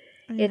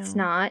 it's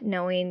not,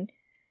 knowing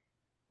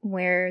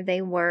where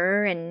they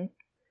were and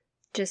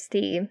just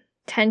the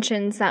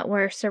tensions that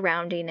were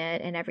surrounding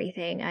it and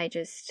everything.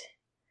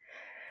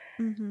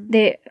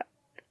 They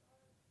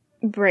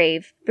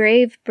brave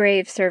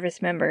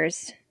service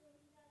members.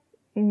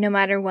 No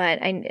matter what,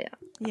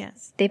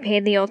 Yes. They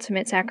paid the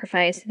ultimate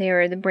sacrifice. They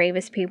were the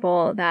bravest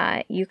people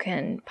that you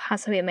can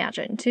possibly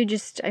imagine to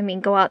just,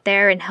 go out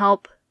there and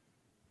help.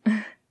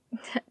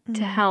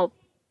 to help.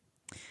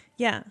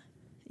 Yeah.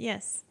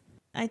 Yes.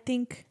 I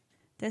think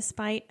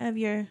despite of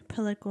your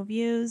political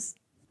views,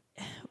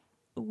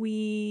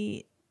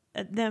 the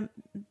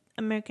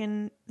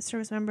American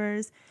service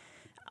members,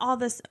 all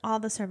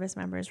the service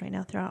members right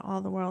now throughout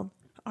all the world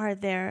are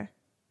there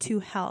to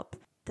help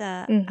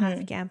the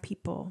Afghan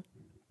people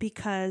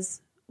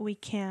because we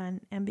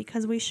can and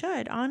because we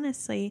should.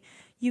 Honestly,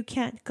 you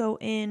can't go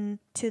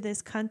into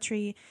this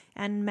country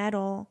and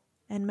meddle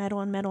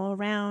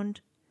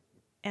around.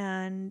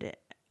 And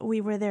we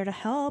were there to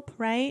help,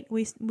 right?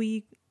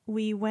 We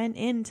went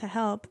in to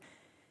help,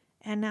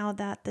 and now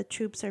that the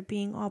troops are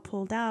being all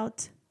pulled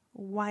out,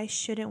 why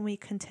shouldn't we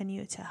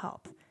continue to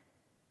help?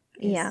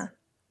 Yeah.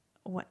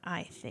 What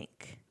I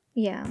think.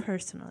 Yeah.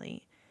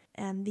 Personally.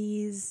 And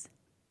these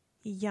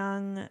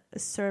young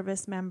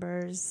service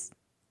members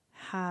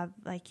have,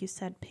 like you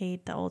said,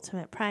 paid the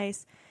ultimate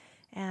price,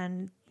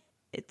 and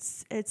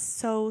it's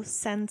so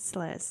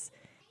senseless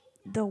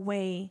the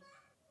way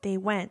they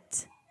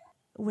went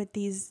with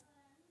these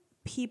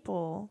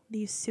people,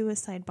 these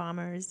suicide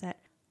bombers that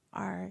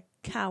are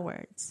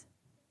cowards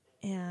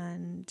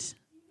and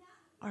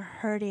are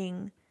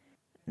hurting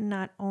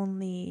not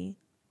only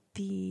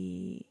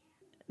the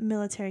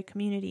military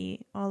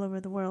community all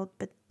over the world,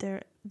 but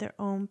their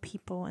own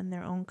people in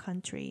their own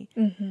country.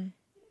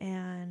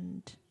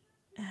 And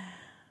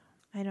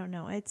I don't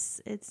know.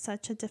 It's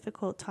such a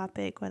difficult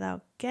topic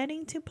without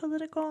getting too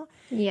political.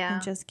 Yeah.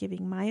 And just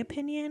giving my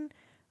opinion.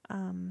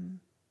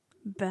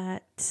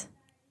 But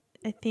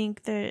I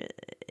think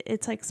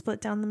it's like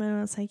split down the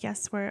middle. It's like,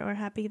 yes, we're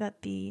happy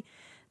that they're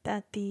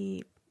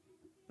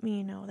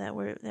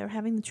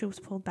having the troops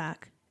pulled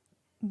back.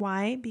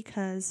 Why?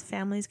 Because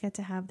families get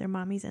to have their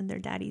mommies and their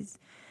daddies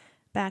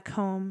back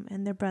home,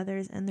 and their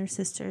brothers and their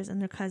sisters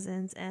and their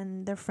cousins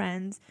and their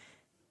friends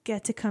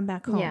get to come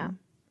back home. Yeah.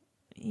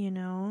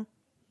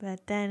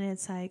 But then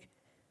it's like,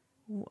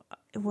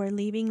 we're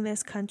leaving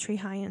this country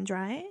high and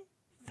dry,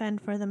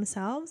 fend for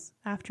themselves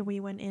after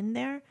we went in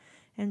there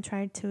and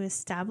tried to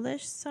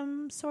establish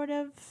some sort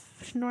of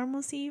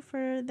normalcy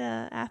for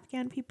the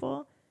Afghan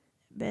people.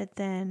 But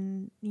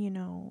then,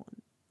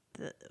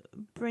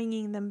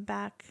 bringing them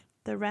back,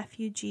 the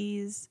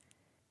refugees,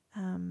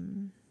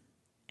 and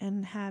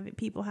having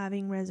people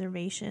having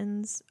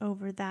reservations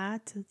over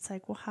that. It's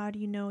like, well, how do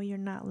you know you're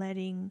not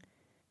letting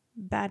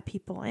bad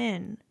people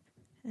in?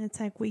 And it's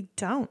like, we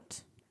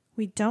don't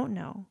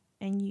know.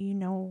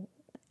 And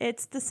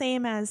it's the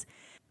same as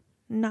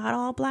not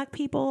all black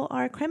people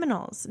are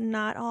criminals.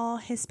 Not all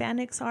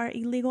Hispanics are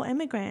illegal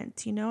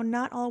immigrants.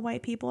 Not all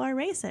white people are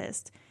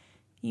racist.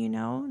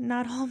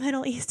 Not all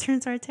Middle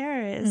Easterns are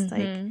terrorists.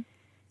 Like,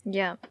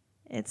 yeah,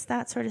 it's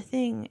that sort of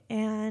thing.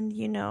 And,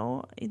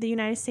 the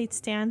United States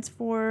stands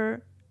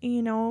for,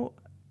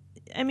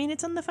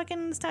 it's on the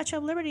fucking Statue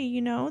of Liberty,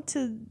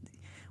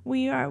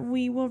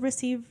 we will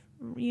receive,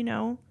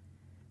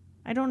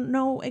 I don't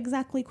know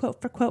exactly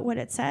quote for quote what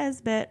it says,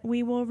 but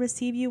we will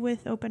receive you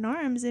with open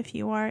arms if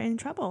you are in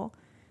trouble.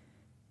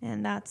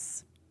 And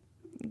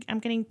I'm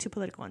getting too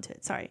political into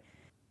it. Sorry.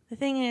 The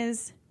thing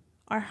is,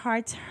 our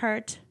hearts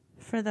hurt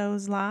for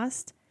those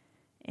lost.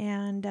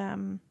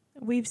 And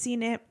we've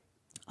seen it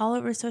all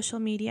over social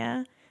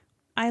media.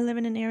 I live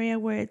in an area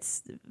where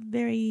it's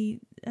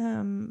very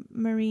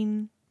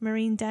marine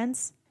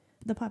dense,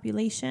 the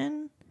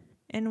population,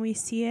 and we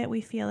see it,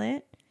 we feel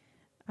it.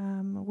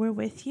 We're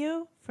with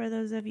you. For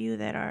those of you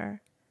that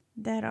are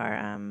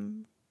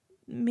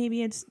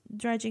maybe it's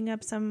dredging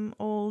up some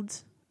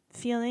old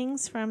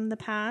feelings from the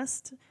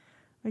past,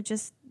 or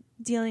just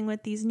dealing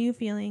with these new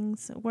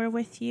feelings, we're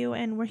with you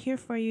and we're here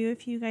for you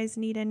if you guys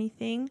need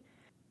anything.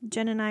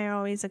 Jen and I are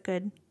always a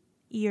good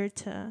ear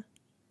to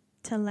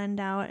lend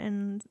out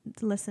and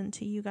listen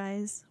to you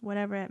guys,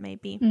 whatever it may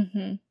be.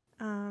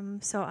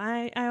 So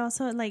I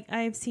also, like,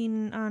 I've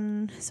seen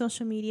on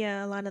social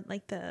media a lot of,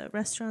 like, the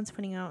restaurants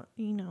putting out,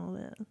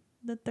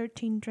 the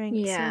 13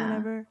 drinks or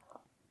whatever.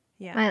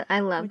 Yeah.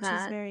 I love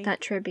that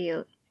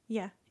tribute.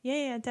 Yeah,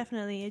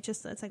 definitely.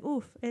 It's like,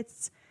 oof,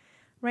 it's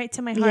right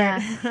to my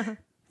heart. Yeah.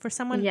 For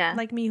someone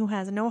like me who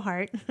has no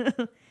heart,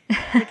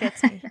 it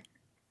gets me.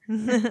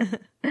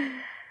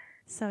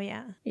 So,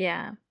 yeah.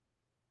 Yeah.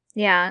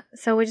 Yeah.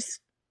 So we just,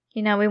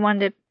 we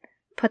wanted to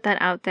put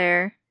that out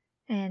there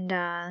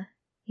and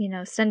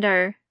send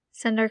our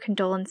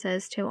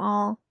condolences to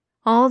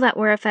all that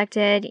were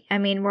affected. I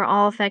mean, we're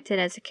all affected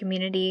as a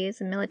community,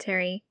 as a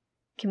military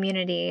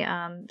community,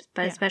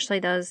 but especially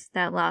those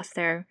that lost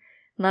their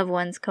loved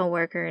ones,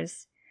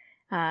 coworkers,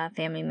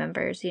 family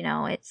members.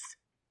 It's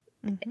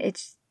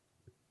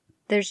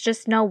there's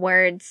just no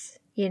words.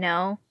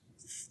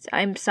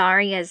 I'm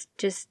sorry as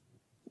just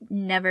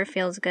never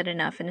feels good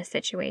enough in a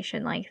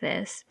situation like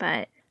this,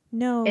 but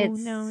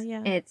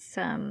it's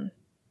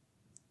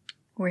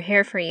we're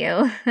here for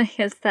you. I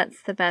guess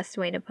that's the best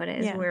way to put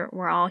it. Is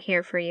we're all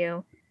here for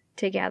you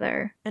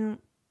together, and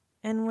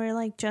we're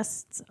like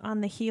just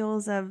on the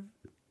heels of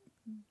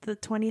the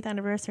 20th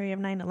anniversary of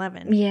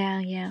 9/11.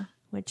 Yeah,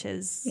 which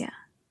is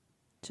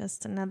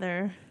just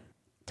another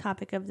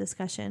topic of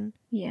discussion.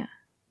 Yeah,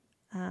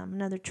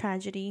 another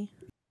tragedy.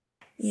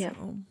 Yeah.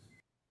 So,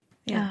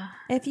 yeah.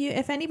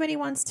 If anybody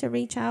wants to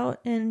reach out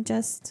and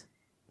just,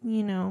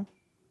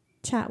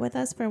 chat with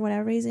us for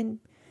whatever reason,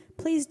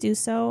 please do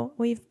so.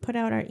 We've put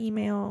out our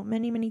email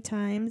many, many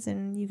times,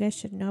 and you guys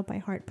should know by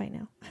heart by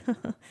now.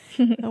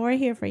 We're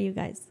here for you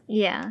guys.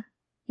 Yeah.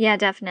 Yeah,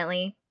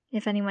 definitely.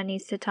 If anyone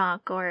needs to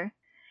talk or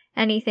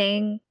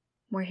anything,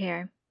 we're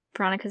here.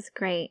 Veronica's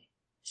great.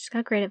 She's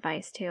got great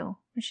advice, too.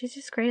 She's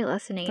just great at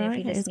listening Veronica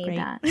if you just need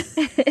that.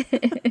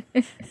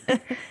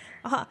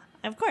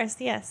 Of course,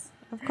 yes.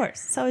 Of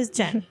course. So is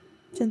Jen.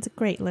 Jen's a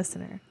great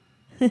listener.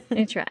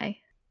 I try.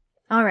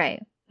 All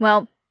right.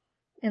 Well,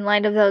 in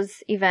light of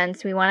those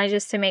events, we wanted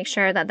just to make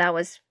sure that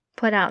was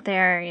put out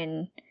there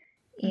and,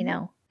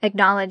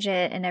 acknowledge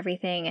it and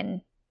everything,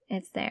 and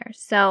it's there.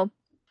 So,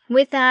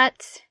 with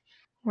that,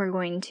 we're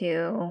going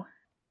to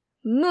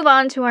move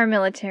on to our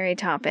military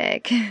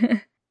topic.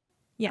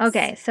 Yes.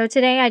 Okay, so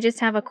today I just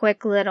have a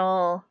quick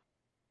little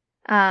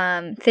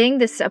thing.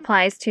 This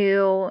applies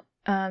to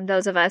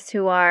those of us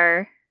who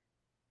are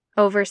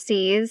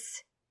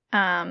overseas,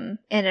 in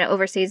an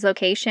overseas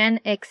location,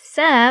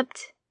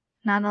 except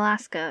not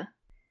Alaska,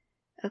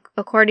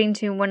 according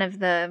to one of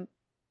the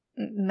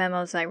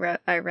memos I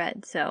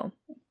read. So,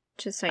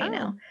 just so you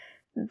know,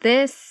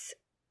 this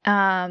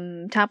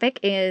topic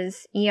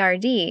is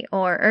ERD,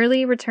 or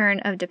Early Return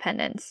of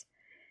Dependents,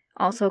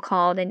 also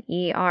called an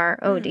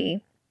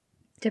EROD,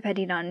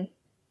 depending on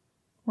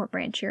what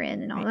branch you're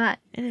in and all that.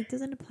 And it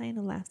doesn't apply in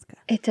Alaska.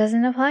 It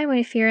doesn't apply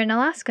if you're in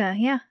Alaska.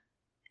 Yeah.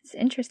 It's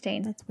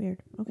interesting. That's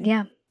weird. Okay.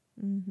 Yeah.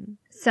 Mm-hmm.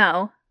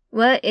 So,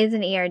 what is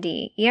an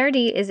ERD? ERD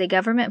is a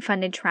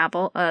government-funded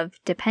travel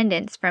of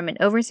dependents from an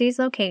overseas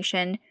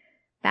location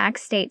back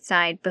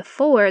stateside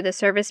before the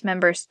service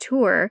member's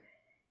tour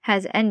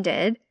has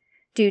ended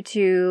due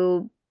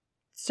to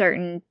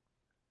certain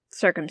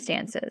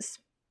circumstances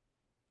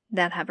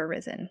that have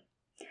arisen.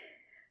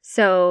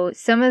 So,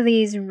 some of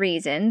these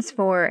reasons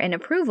for an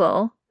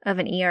approval of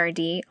an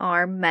ERD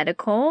are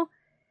medical,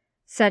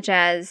 such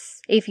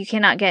as if you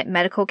cannot get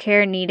medical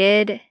care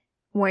needed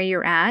where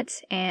you're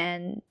at,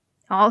 and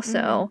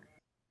also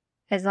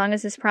as long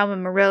as this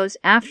problem arose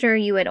after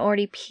you had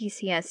already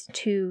PCS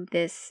to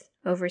this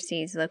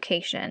overseas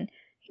location.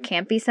 It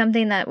can't be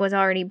something that was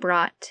already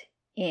brought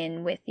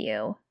in with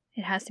you.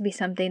 It has to be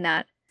something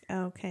that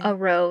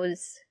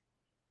arose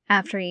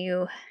after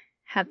you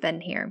have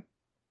been here.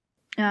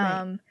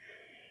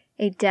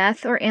 A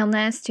death or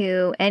illness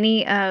to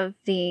any of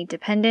the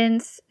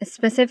dependents,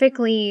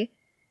 specifically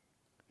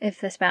if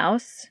the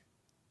spouse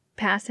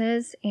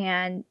passes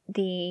and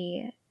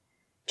the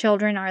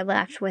children are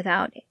left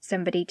without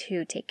somebody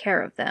to take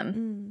care of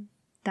them,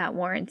 that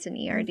warrants an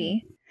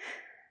ERD.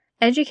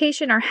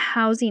 Education or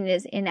housing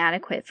is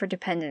inadequate for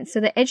dependents. So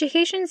the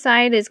education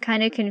side is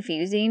kind of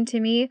confusing to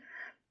me,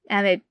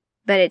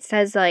 but it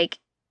says like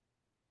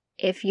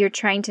if you're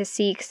trying to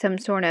seek some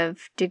sort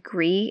of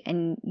degree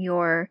and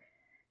your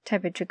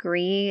type of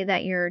degree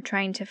that you're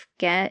trying to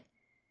get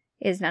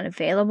is not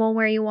available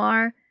where you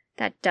are,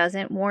 that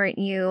doesn't warrant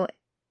you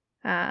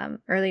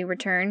early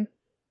return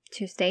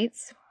to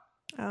states.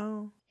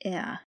 Oh.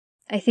 Yeah.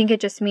 I think it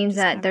just means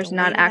that there's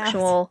not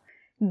actual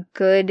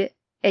good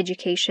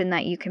education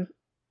that you can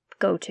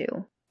go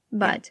to.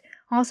 But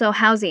also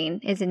housing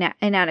is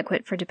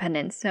inadequate for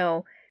dependents.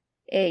 So,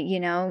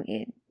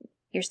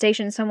 you're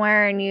stationed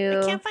somewhere and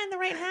you can't find the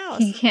right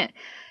house. You can't.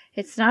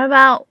 It's not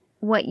about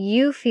what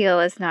you feel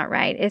is not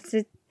right.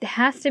 It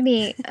has to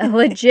be a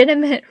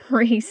legitimate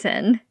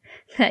reason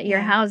that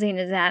your housing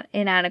is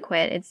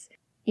inadequate. It's,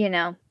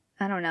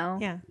 I don't know.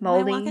 Yeah.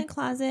 Moldy. My walk-in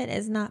closet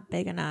is not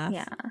big enough.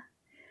 Yeah.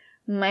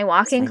 My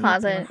walk-in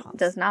closet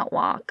does not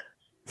walk.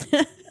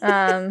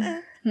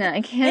 No,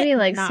 it can't be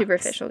like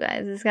superficial,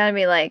 guys. It's got to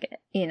be like,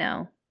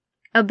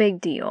 a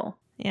big deal.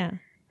 Yeah.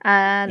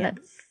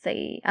 Let's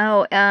see.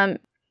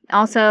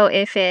 Also,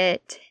 if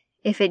it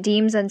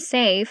deems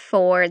unsafe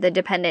for the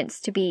dependents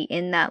to be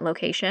in that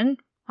location,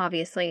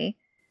 obviously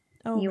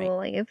you will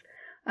leave.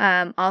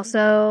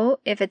 Also,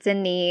 if it's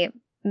in the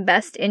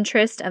best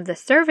interest of the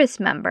service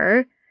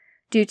member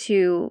due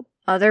to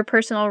other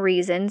personal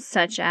reasons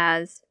such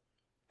as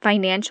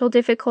financial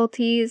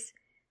difficulties,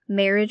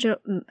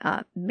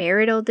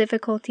 marital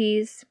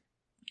difficulties,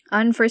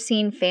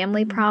 unforeseen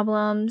family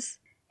problems,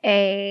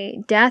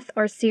 a death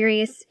or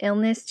serious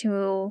illness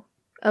to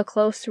a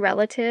close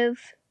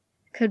relative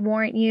could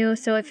warrant you.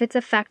 So if it's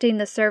affecting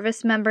the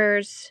service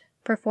member's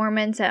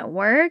performance at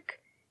work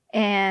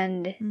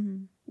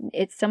and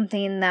it's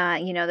something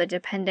that, you know, the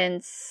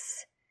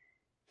dependents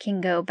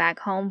can go back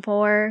home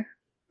for,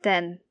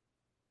 then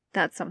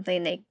that's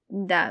something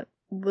that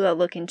we'll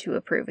look into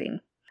approving.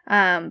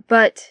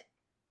 But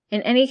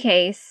in any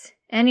case,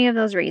 any of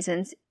those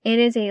reasons, it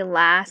is a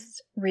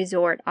last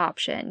resort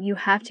option. You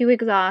have to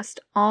exhaust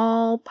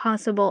all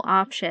possible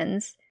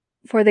options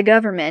for the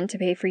government to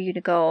pay for you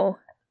to go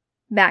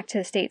back to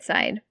the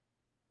stateside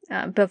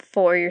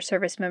before your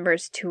service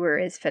member's tour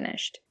is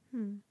finished.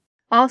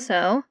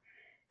 Also,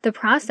 the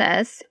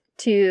process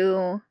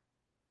to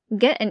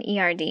get an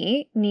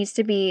ERD needs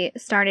to be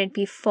started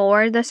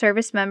before the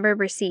service member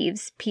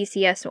receives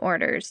PCS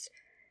orders.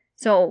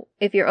 So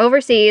if you're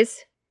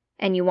overseas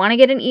and you want to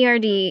get an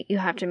ERD, you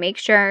have to make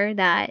sure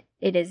that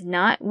it is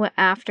not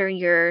after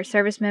your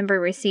service member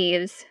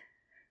receives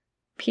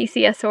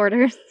PCS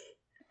orders.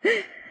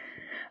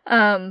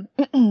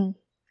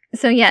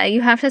 So yeah,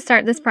 you have to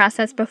start this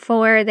process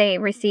before they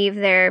receive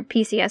their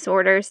PCS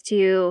orders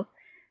to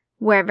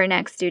wherever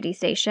next duty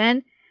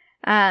station.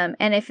 And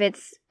if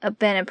it's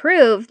been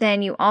approved,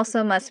 then you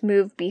also must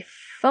move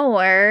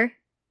before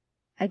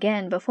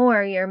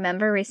your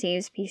member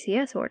receives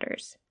PCS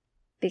orders.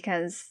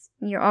 Because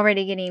you're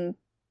already getting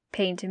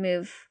paid to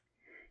move.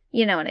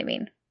 You know what I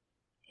mean?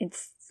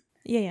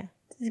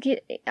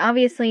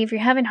 Obviously, if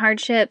you're having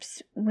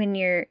hardships when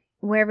you're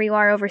wherever you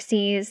are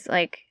overseas,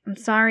 like, I'm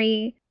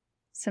sorry.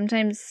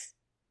 Sometimes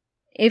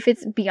if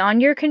it's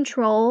beyond your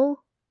control,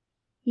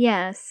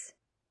 yes,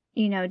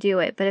 you know, do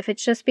it. But if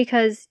it's just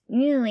because,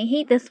 I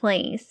hate this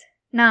place,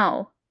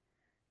 no.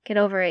 Get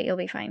over it. You'll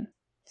be fine.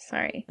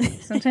 Sorry.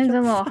 Sometimes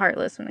I'm a little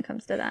heartless when it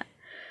comes to that.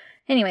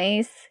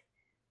 Anyways,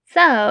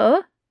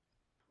 so,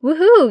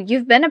 woohoo,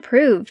 you've been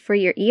approved for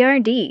your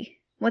ERD.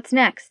 What's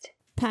next?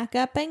 Pack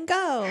up and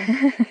go.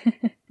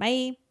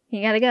 Bye.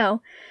 You gotta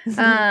go.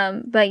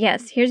 But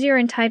yes, here's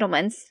your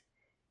entitlements.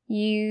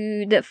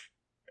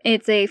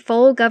 It's a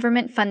full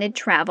government-funded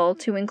travel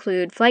to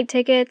include flight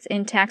tickets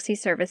and taxi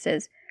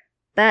services,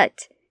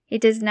 but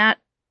it does not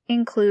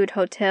include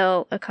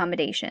hotel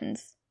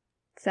accommodations.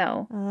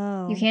 So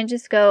you can't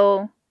just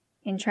go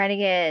and try to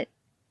get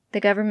the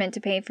government to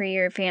pay for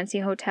your fancy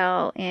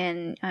hotel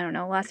in, I don't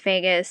know, Las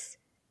Vegas,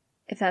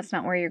 if that's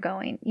not where you're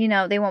going. You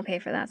know, they won't pay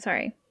for that,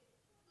 sorry.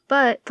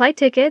 But flight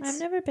tickets...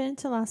 I've never been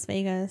to Las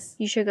Vegas.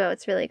 You should go,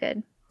 it's really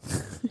good.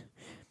 If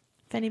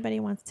anybody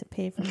wants to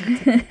pay for my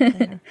ticket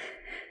there.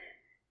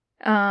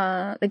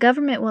 The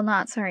government will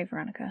not. Sorry,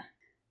 Veronica.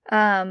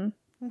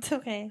 It's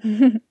okay.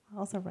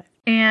 I'll survive.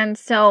 And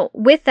so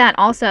with that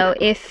also,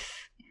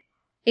 if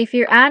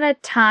you're at a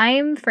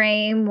time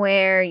frame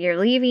where you're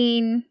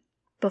leaving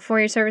before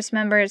your service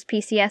member's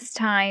PCS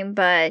time,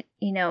 but,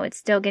 you know, it's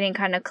still getting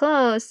kind of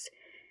close,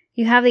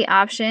 you have the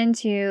option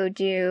to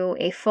do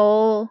a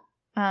full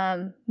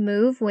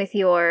move with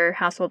your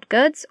household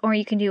goods, or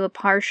you can do a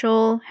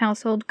partial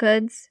household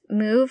goods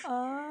move.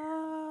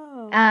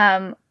 Oh.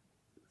 I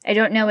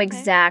don't know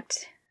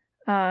exact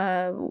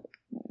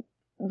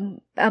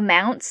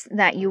amounts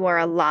that you are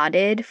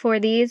allotted for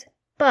these,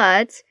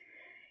 but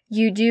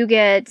you do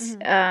get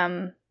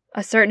a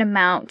certain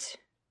amount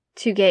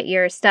to get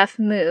your stuff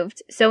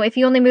moved. So if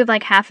you only move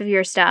like half of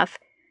your stuff,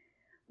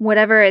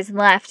 whatever is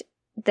left,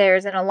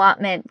 there's an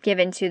allotment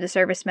given to the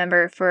service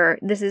member for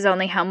this is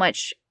only how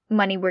much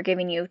money we're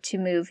giving you to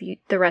move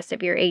the rest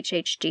of your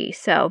HHG.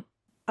 So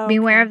be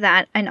aware of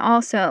that. And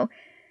also,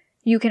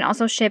 you can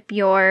also ship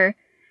your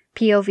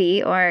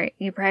POV or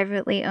your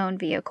privately owned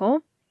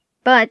vehicle.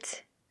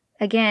 But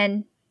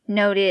again,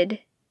 noted,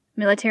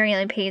 military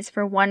only pays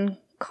for one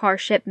car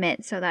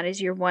shipment. So that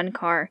is your one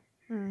car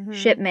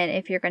shipment.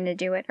 If you're going to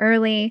do it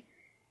early,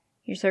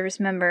 your service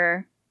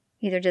member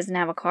either doesn't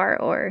have a car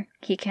or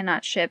they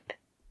cannot ship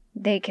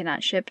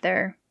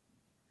their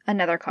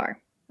another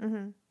car.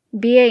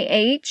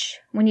 BAH,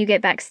 when you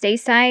get back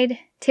stateside,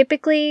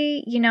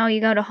 typically, you know, you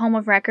go to home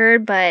of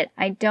record, but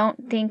I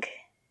don't think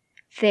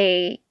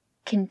they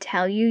can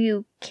tell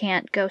you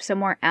can't go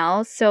somewhere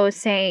else. So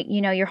say,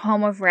 you know, your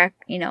home of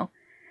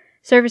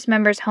service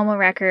member's home of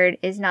record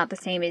is not the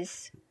same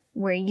as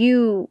where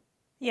you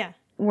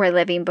were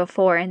living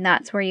before, and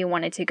that's where you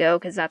wanted to go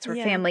because that's where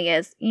family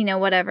is, you know,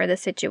 whatever the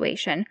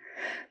situation.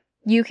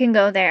 You can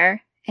go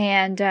there,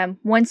 and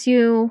once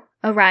you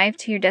arrive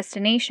to your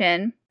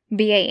destination,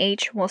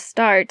 BAH will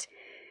start.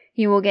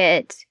 You will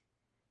get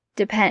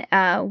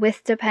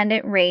with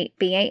dependent rate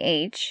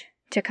BAH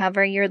to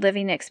cover your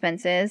living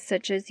expenses,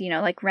 such as, you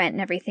know, like rent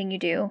and everything you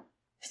do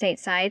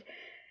stateside.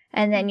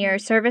 And then your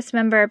service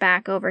member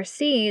back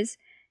overseas,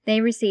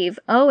 they receive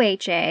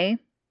OHA,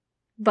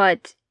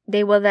 but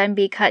they will then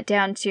be cut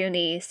down to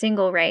the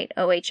single rate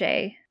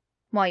OHA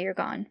while you're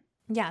gone.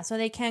 Yeah, so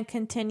they can't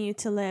continue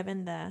to live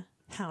in the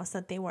house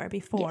that they were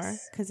before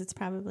because it's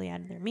probably out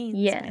of their means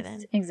by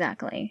then.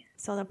 Exactly.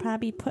 So they'll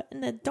probably put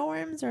in the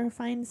dorms or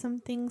find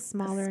something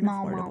smaller and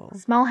affordable.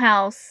 Small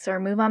house or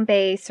move on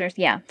base or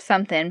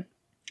something.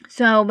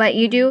 So, but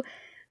you do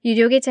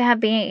get to have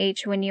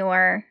BAH when you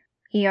are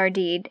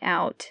ERD'd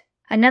out.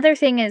 Another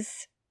thing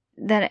is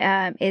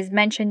that is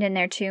mentioned in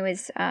there too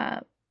is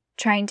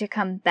trying to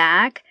come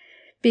back.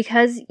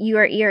 Because you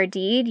are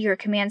ERD'd, your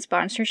command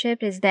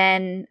sponsorship is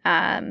then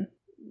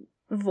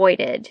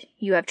voided.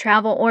 You have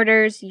travel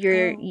orders.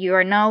 You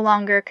are no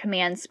longer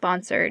command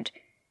sponsored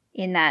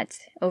in that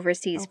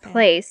overseas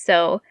place.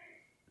 So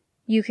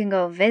you can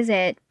go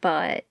visit,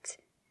 but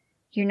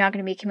you're not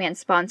going to be command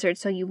sponsored,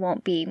 so you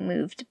won't be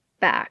moved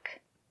back.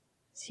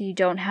 So you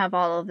don't have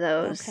all of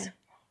those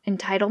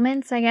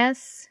entitlements, I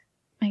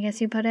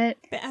guess you put it.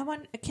 But I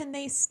want, can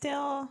they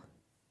still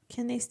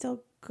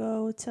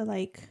go to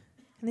like,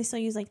 can they still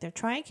use like their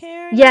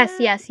TRICARE?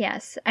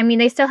 Yes. I mean,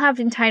 they still have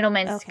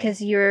entitlements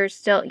because you're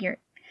still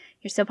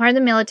part of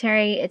the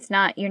military.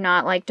 You're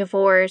not like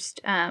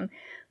divorced,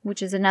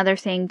 which is another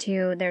thing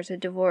too. There's a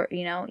divorce,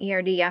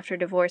 ERD after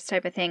divorce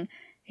type of thing.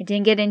 I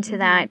didn't get into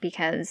that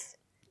because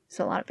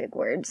it's a lot of big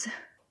words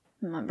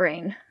in my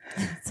brain.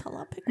 It's a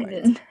lot of big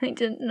words. I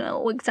didn't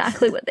know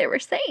exactly what they were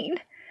saying,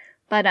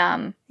 but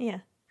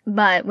yeah.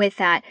 But with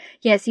that,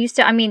 yes, you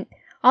still. I mean,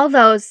 all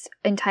those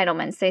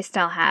entitlements they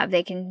still have.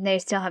 They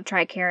still have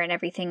TRICARE and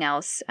everything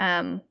else,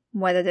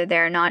 whether they're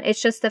there or not.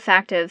 It's just the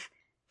fact of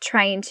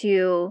trying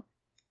to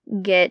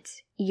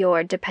get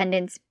your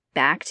dependents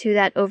back to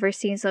that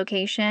overseas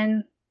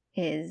location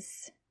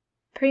is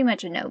pretty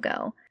much a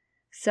no-go.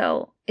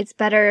 So it's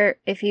better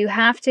if you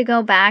have to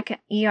go back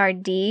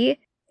ERD.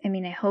 I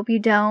mean, I hope you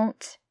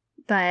don't,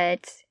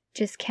 but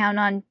just count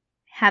on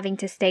having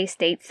to stay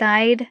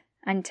stateside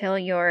until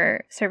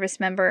your service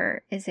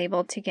member is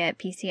able to get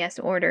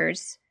PCS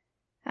orders,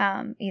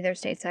 either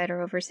stateside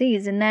or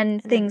overseas. And then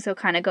things will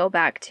kind of go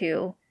back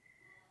to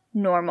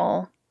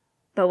normal.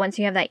 But once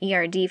you have that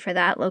ERD for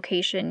that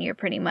location, you're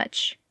pretty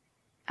much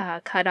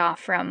cut off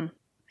from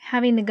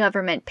having the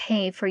government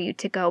pay for you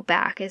to go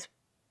back is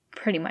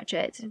pretty much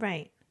it.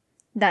 Right.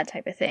 That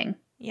type of thing.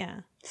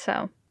 Yeah.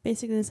 So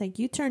basically it's like,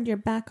 you turned your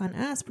back on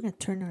us, we're going to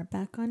turn our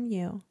back on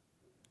you.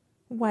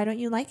 Why don't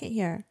you like it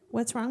here?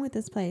 What's wrong with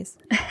this place?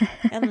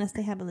 Unless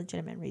they have a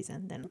legitimate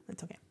reason, then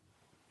it's okay.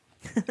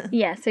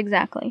 Yes,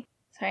 exactly.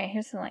 Sorry, I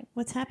hear some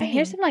what's happening? I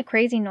hear some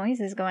crazy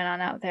noises going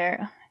on out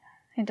there.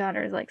 My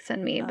daughter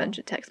sent me a bunch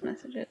of text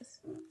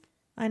messages.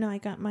 I know, I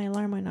got my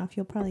alarm went off.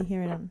 You'll probably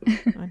hear it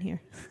on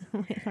here.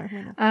 My alarm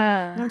went off.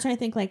 I'm trying to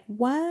think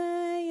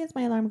why is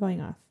my alarm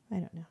going off? I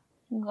don't know.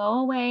 Go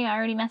away. I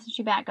already messaged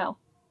you back.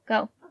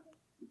 Go.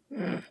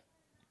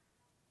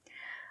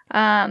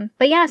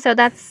 But yeah, so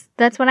that's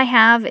what I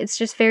have. It's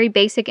just very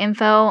basic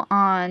info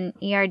on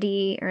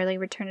ERD, early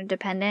return of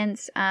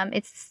dependence.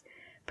 It's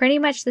pretty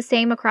much the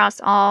same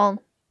across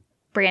all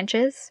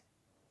branches.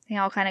 They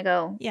all kind of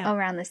go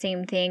around the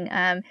same thing.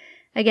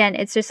 Again,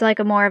 it's just like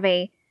a more of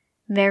a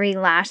very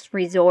last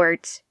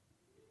resort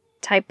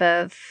type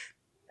of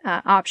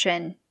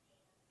option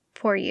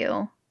for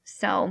you.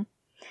 So,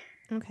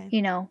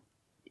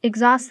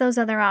 exhaust those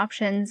other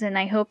options, and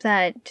I hope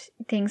that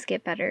things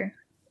get better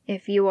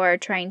if you are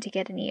trying to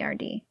get an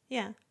ERD.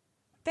 Yeah.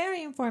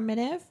 Very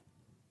informative.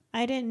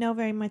 I didn't know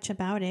very much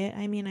about it.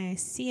 I mean, I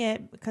see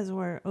it because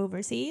we're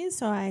overseas,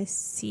 so I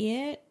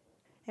see it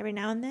every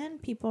now and then.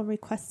 People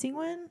requesting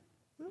one.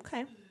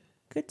 Okay.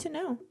 Good to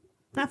know.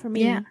 Not for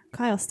me. Yeah.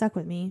 Kyle stuck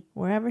with me.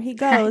 Wherever he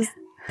goes,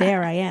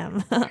 there I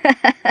am.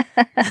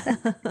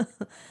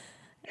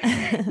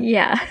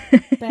 Yeah.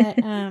 But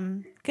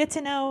good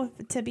to know,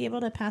 to be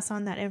able to pass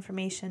on that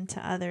information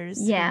to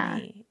others. Yeah.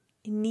 When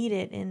they need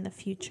it in the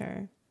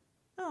future.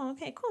 Oh,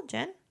 okay. Cool,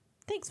 Jen.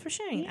 Thanks for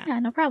sharing that. Yeah,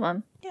 no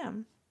problem. Yeah.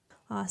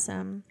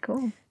 Awesome.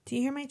 Cool. Do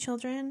you hear my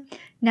children?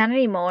 Not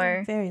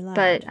anymore. They're very loud.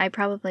 But I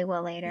probably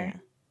will later.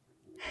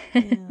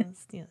 Yeah.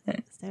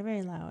 They're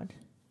very loud.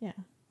 Yeah.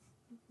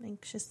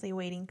 Anxiously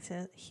waiting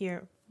to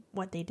hear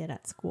what they did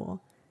at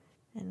school.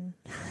 And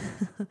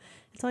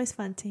it's always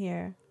fun to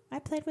hear, I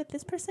played with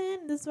this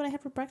person, this is what I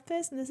had for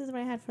breakfast, and this is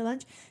what I had for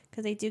lunch.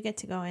 Because they do get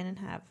to go in and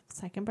have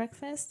second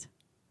breakfast.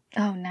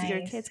 Oh, nice. Do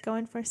your kids go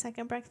in for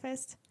second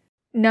breakfast?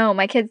 No,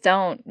 my kids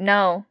don't.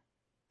 No.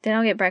 They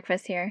don't get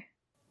breakfast here.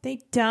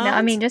 They don't? No,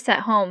 I mean, just at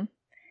home.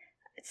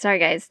 Sorry,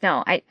 guys.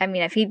 No, I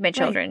mean, I feed my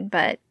children,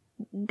 but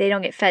they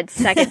don't get fed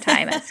second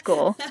time at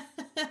school.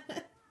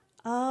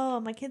 Oh,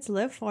 my kids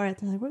live for it.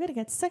 They're like, we're going to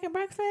get second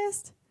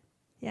breakfast?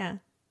 Yeah.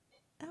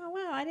 Oh,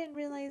 wow. I didn't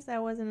realize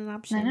that wasn't an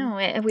option. I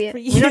know. We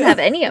don't have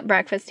any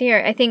breakfast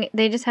here. I think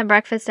they just have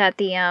breakfast at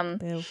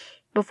the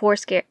before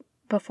scare.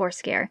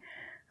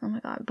 Oh, my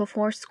God.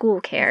 Before school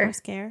care. Before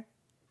scare?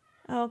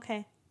 Oh,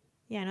 okay.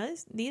 Yeah, no,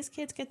 these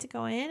kids get to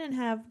go in and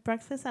have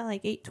breakfast at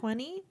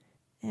 8:20.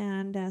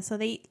 And so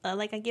they,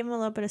 I give them a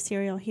little bit of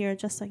cereal here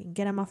just so I can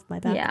get them off my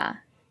back. Yeah.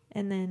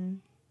 And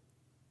then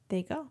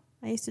they go.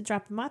 I used to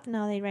drop them off, and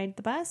now they ride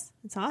the bus.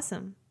 It's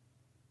awesome.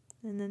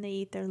 And then they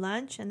eat their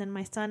lunch. And then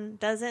my son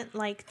doesn't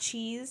like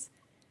cheese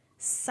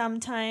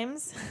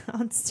sometimes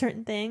on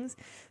certain things.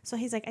 So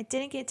he's like, I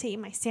didn't get to eat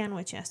my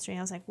sandwich yesterday.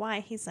 I was like,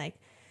 why? He's like,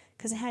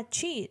 because it had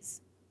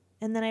cheese.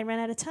 And then I ran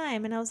out of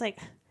time. And I was like,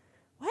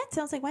 what?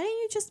 So I was like, why didn't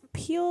you just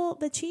peel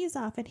the cheese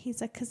off? And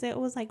he's like, because it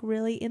was like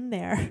really in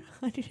there.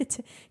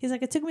 He's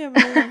like, it took me a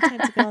really long time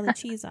to get all the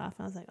cheese off.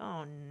 I was like,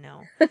 oh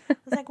no. I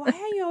was like, why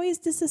are you always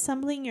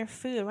disassembling your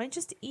food? Why don't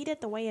you just eat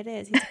it the way it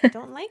is? He's like, I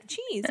don't like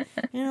cheese.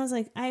 And I was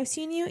like, I've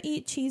seen you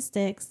eat cheese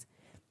sticks.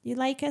 You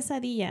like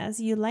quesadillas.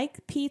 You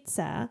like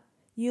pizza.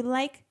 You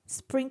like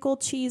sprinkled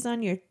cheese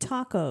on your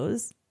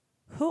tacos.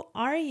 Who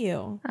are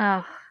you?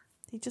 Oh.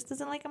 He just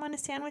doesn't like them on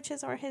his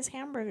sandwiches or his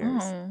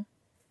hamburgers. Oh.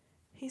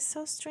 He's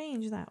so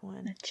strange, that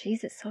one. The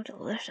cheese is so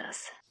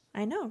delicious.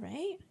 I know,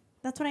 right?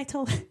 That's what I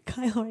told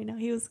Kyle right now.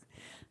 He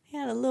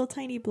had a little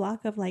tiny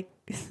block of like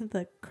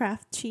the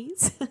Kraft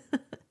cheese.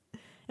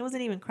 It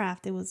wasn't even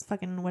Kraft. It was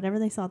fucking whatever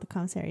they saw at the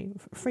commissary.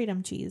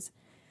 Freedom cheese.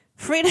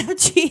 Freedom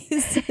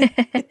cheese.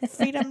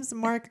 Freedom's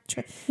mark.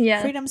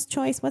 Yeah. Freedom's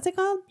choice. What's it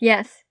called?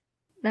 Yes.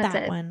 That's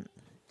that it. one.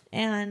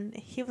 And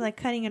he was like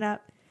cutting it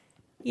up,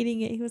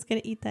 eating it. He was going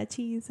to eat that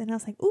cheese. And I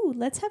was like, ooh,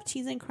 let's have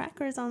cheese and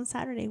crackers on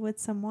Saturday with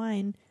some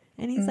wine.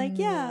 And he's like,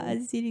 yeah, I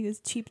was eating his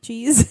cheap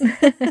cheese.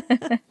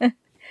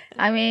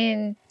 I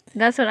mean,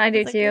 that's what I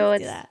do like, too.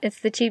 It's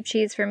the cheap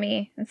cheese for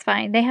me. It's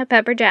fine. They have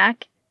pepper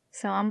jack,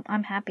 so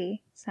I'm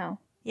happy. So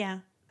yeah,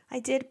 I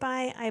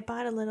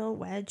bought a little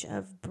wedge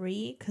of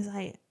brie because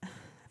I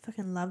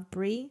fucking love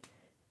brie.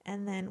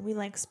 And then we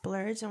like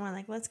splurged and we're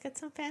like, let's get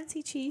some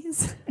fancy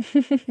cheese.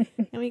 And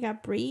we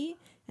got brie,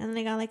 and then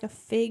I got like a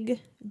fig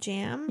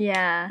jam.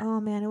 Yeah.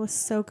 Oh man, it was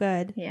so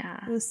good.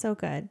 Yeah. It was so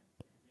good.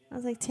 I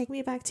was like, take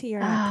me back to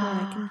Europe where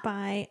I can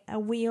buy a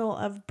wheel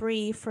of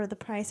brie for the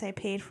price I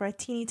paid for a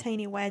teeny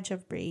tiny wedge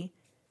of brie.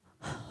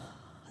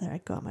 There I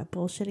go on my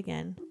bullshit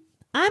again.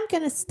 I'm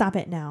going to stop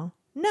it now.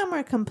 No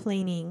more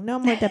complaining. No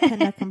more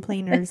dependa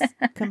complainers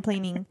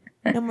complaining.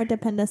 No more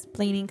dependa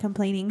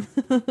complaining.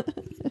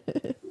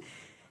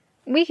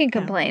 We can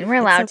complain. We're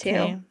allowed okay.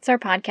 to. It's our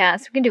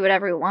podcast. We can do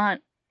whatever we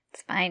want.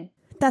 It's fine.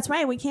 That's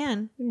right. We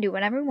can. We can do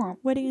whatever we want.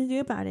 What are you going to do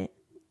about it?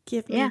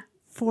 Give me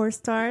 4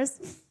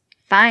 stars?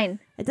 Fine.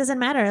 It doesn't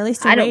matter. At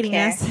least you're rating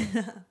us.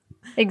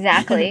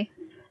 Exactly.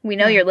 We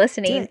know you're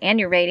listening and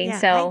you're rating,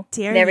 so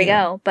there we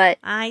go. But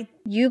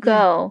you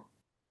do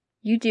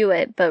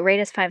it, but rate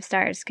us 5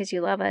 stars because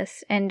you love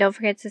us. And don't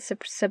forget to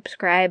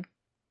subscribe.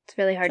 It's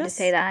really hard to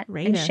say that.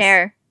 And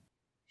share.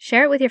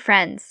 Share it with your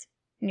friends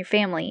and your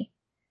family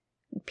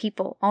and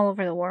people all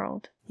over the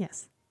world.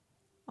 Yes.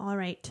 All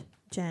right,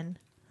 Jen.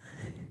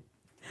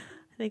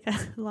 I think I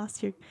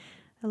lost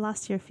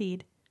your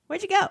feed.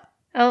 Where'd you go?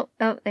 Oh,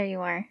 there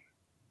you are.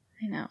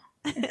 I know.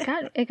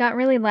 It got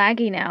really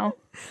laggy now.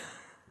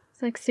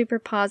 It's like super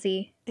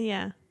pausey.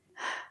 Yeah.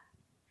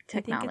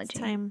 Technology. I think it's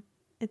time.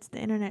 It's the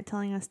internet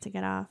telling us to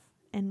get off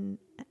and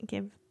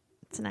give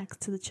snacks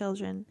to the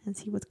children and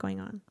see what's going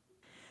on.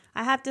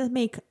 I have to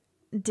make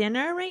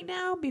dinner right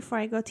now before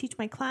I go teach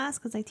my class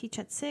because I teach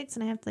at 6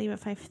 and I have to leave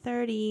at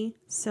 5:30.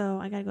 So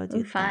I gotta go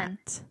do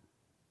that.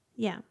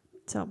 Yeah.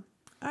 So.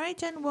 All right,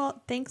 Jen.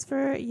 Well, thanks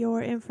for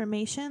your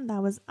information.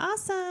 That was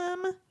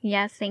awesome.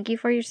 Yes, thank you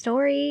for your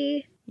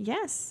story.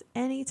 Yes,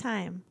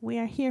 anytime. We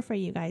are here for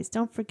you guys.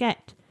 Don't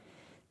forget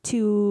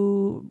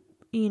to,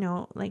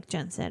 like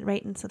Jen said,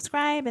 rate and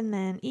subscribe, and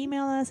then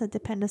email us at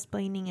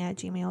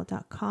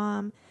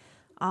dependasplaining@gmail.com.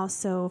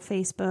 Also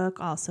Facebook,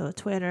 also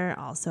Twitter,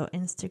 also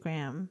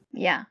Instagram.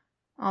 Yeah,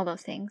 all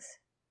those things.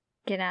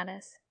 Get at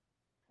us.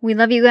 We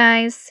love you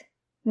guys.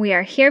 We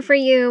are here for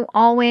you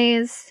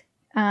always.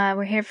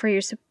 We're here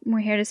to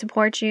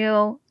support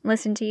you,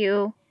 listen to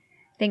you.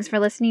 Thanks for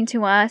listening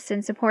to us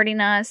and supporting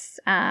us.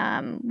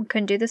 We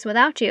couldn't do this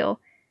without you.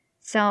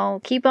 So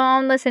keep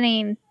on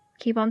listening,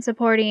 keep on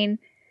supporting.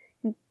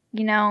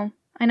 I know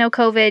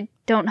COVID,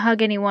 don't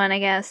hug anyone, I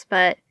guess,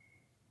 but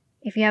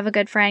if you have a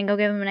good friend, go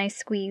give them a nice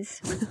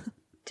squeeze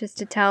just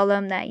to tell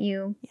them that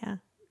you're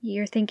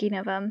thinking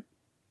of them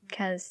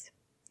because,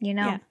 we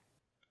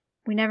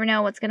never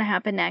know what's going to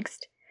happen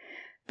next.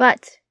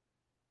 But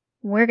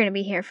we're going to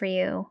be here for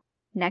you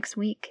next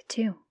week,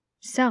 too.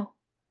 So,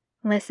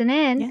 listen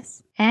in.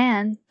 Yes.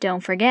 And don't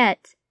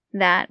forget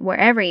that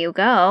wherever you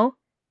go,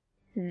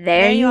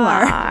 there you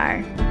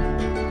are.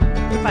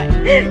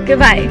 Goodbye.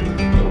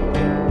 Goodbye.